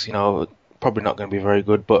it is probably not going to be very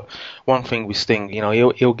good. But one thing with Sting,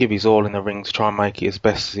 he'll give his all in the ring to try and make it as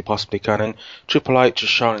best as he possibly can. And Triple H has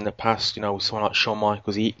shown in the past, with someone like Shawn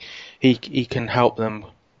Michaels, he can help them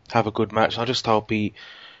have a good match. I just hope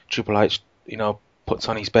Triple H, puts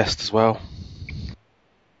on his best as well.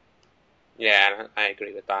 Yeah, I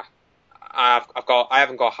agree with that. I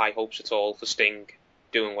haven't got high hopes at all for Sting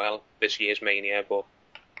doing well this year's Mania, but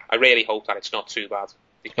I really hope that it's not too bad,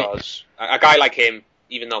 because a guy like him,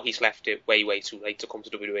 even though he's left it way, way too late to come to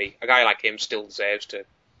WWE, a guy like him still deserves to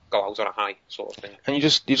go out on a high, sort of thing. And you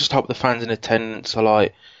just hope the fans in attendance are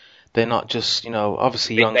they're not just,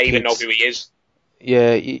 obviously young kids. They even know who he is.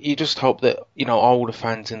 Yeah, you just hope that, older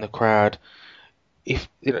fans in the crowd, if,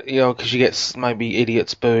 because you get maybe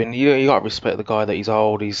idiots booing, you got to respect the guy that he's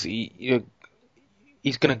old, he's going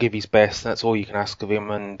to give his best, that's all you can ask of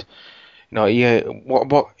him. And,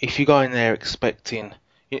 what if you go in there expecting,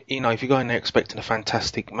 if you go in there expecting a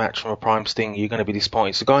fantastic match from a prime Sting, you're going to be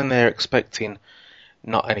disappointed. So go in there expecting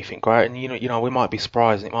not anything great, and we might be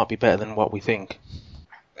surprised, and it might be better than what we think.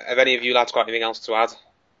 Have any of you lads got anything else to add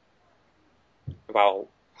about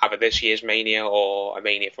either this year's Mania or a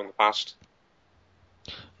Mania from the past?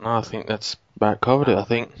 No, I think that's about covered it. I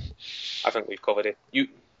think we've covered it. You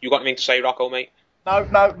got anything to say, Rocco, mate? No.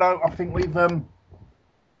 I think we've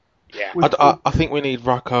Yeah. I think we need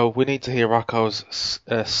Rocco. We need to hear Rocco's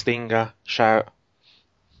stinger shout.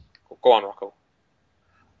 Go on, Rocco.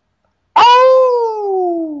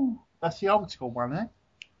 Oh! That's the old school one, eh?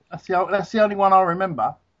 That's the only one I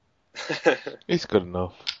remember. It's good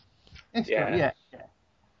enough. It's good, yeah.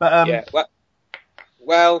 But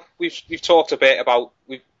well, we've talked a bit about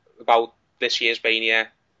this year's Mania.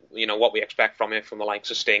 What we expect from it, from the likes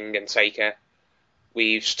of Sting and Taker.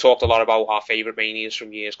 We've talked a lot about our favourite Manias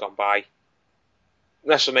from years gone by.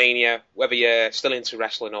 WrestleMania, whether you're still into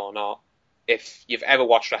wrestling or not, if you've ever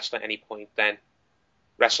watched wrestling at any point, then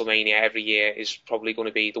WrestleMania every year is probably going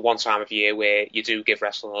to be the one time of year where you do give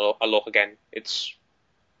wrestling a look again. It's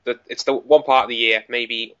the one part of the year,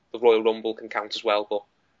 maybe the Royal Rumble can count as well, but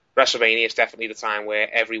WrestleMania is definitely the time where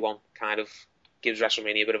everyone kind of gives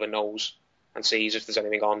WrestleMania a bit of a nose and sees if there's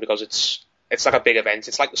anything on, because it's like a big event.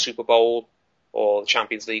 It's like the Super Bowl or the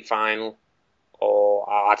Champions League final, or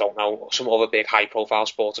I don't know, some other big high-profile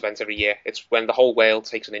sports event every year. It's when the whole world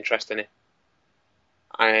takes an interest in it.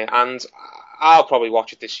 And I'll probably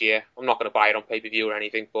watch it this year. I'm not going to buy it on pay-per-view or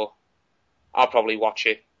anything, but I'll probably watch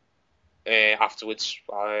it afterwards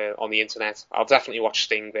on the internet. I'll definitely watch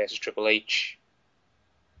Sting versus Triple H.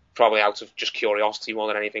 probably out of just curiosity more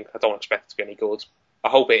than anything. I don't expect it to be any good. I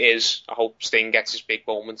hope it is. I hope Sting gets his big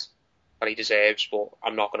moment that he deserves, but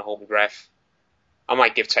I'm not going to hold my breath. I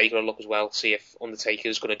might give Taker a look as well, see if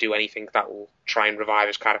Undertaker's going to do anything that will try and revive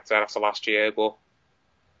his character after last year. But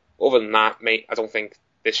other than that, mate, I don't think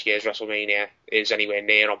this year's WrestleMania is anywhere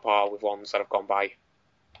near on par with ones that have gone by.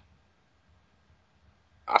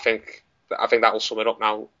 I think that will sum it up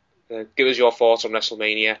now. Give us your thoughts on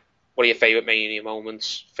WrestleMania. What are your favourite Mania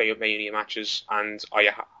moments, favourite Mania matches, and are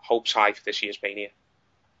your hopes high for this year's Mania?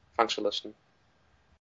 Thanks for listening.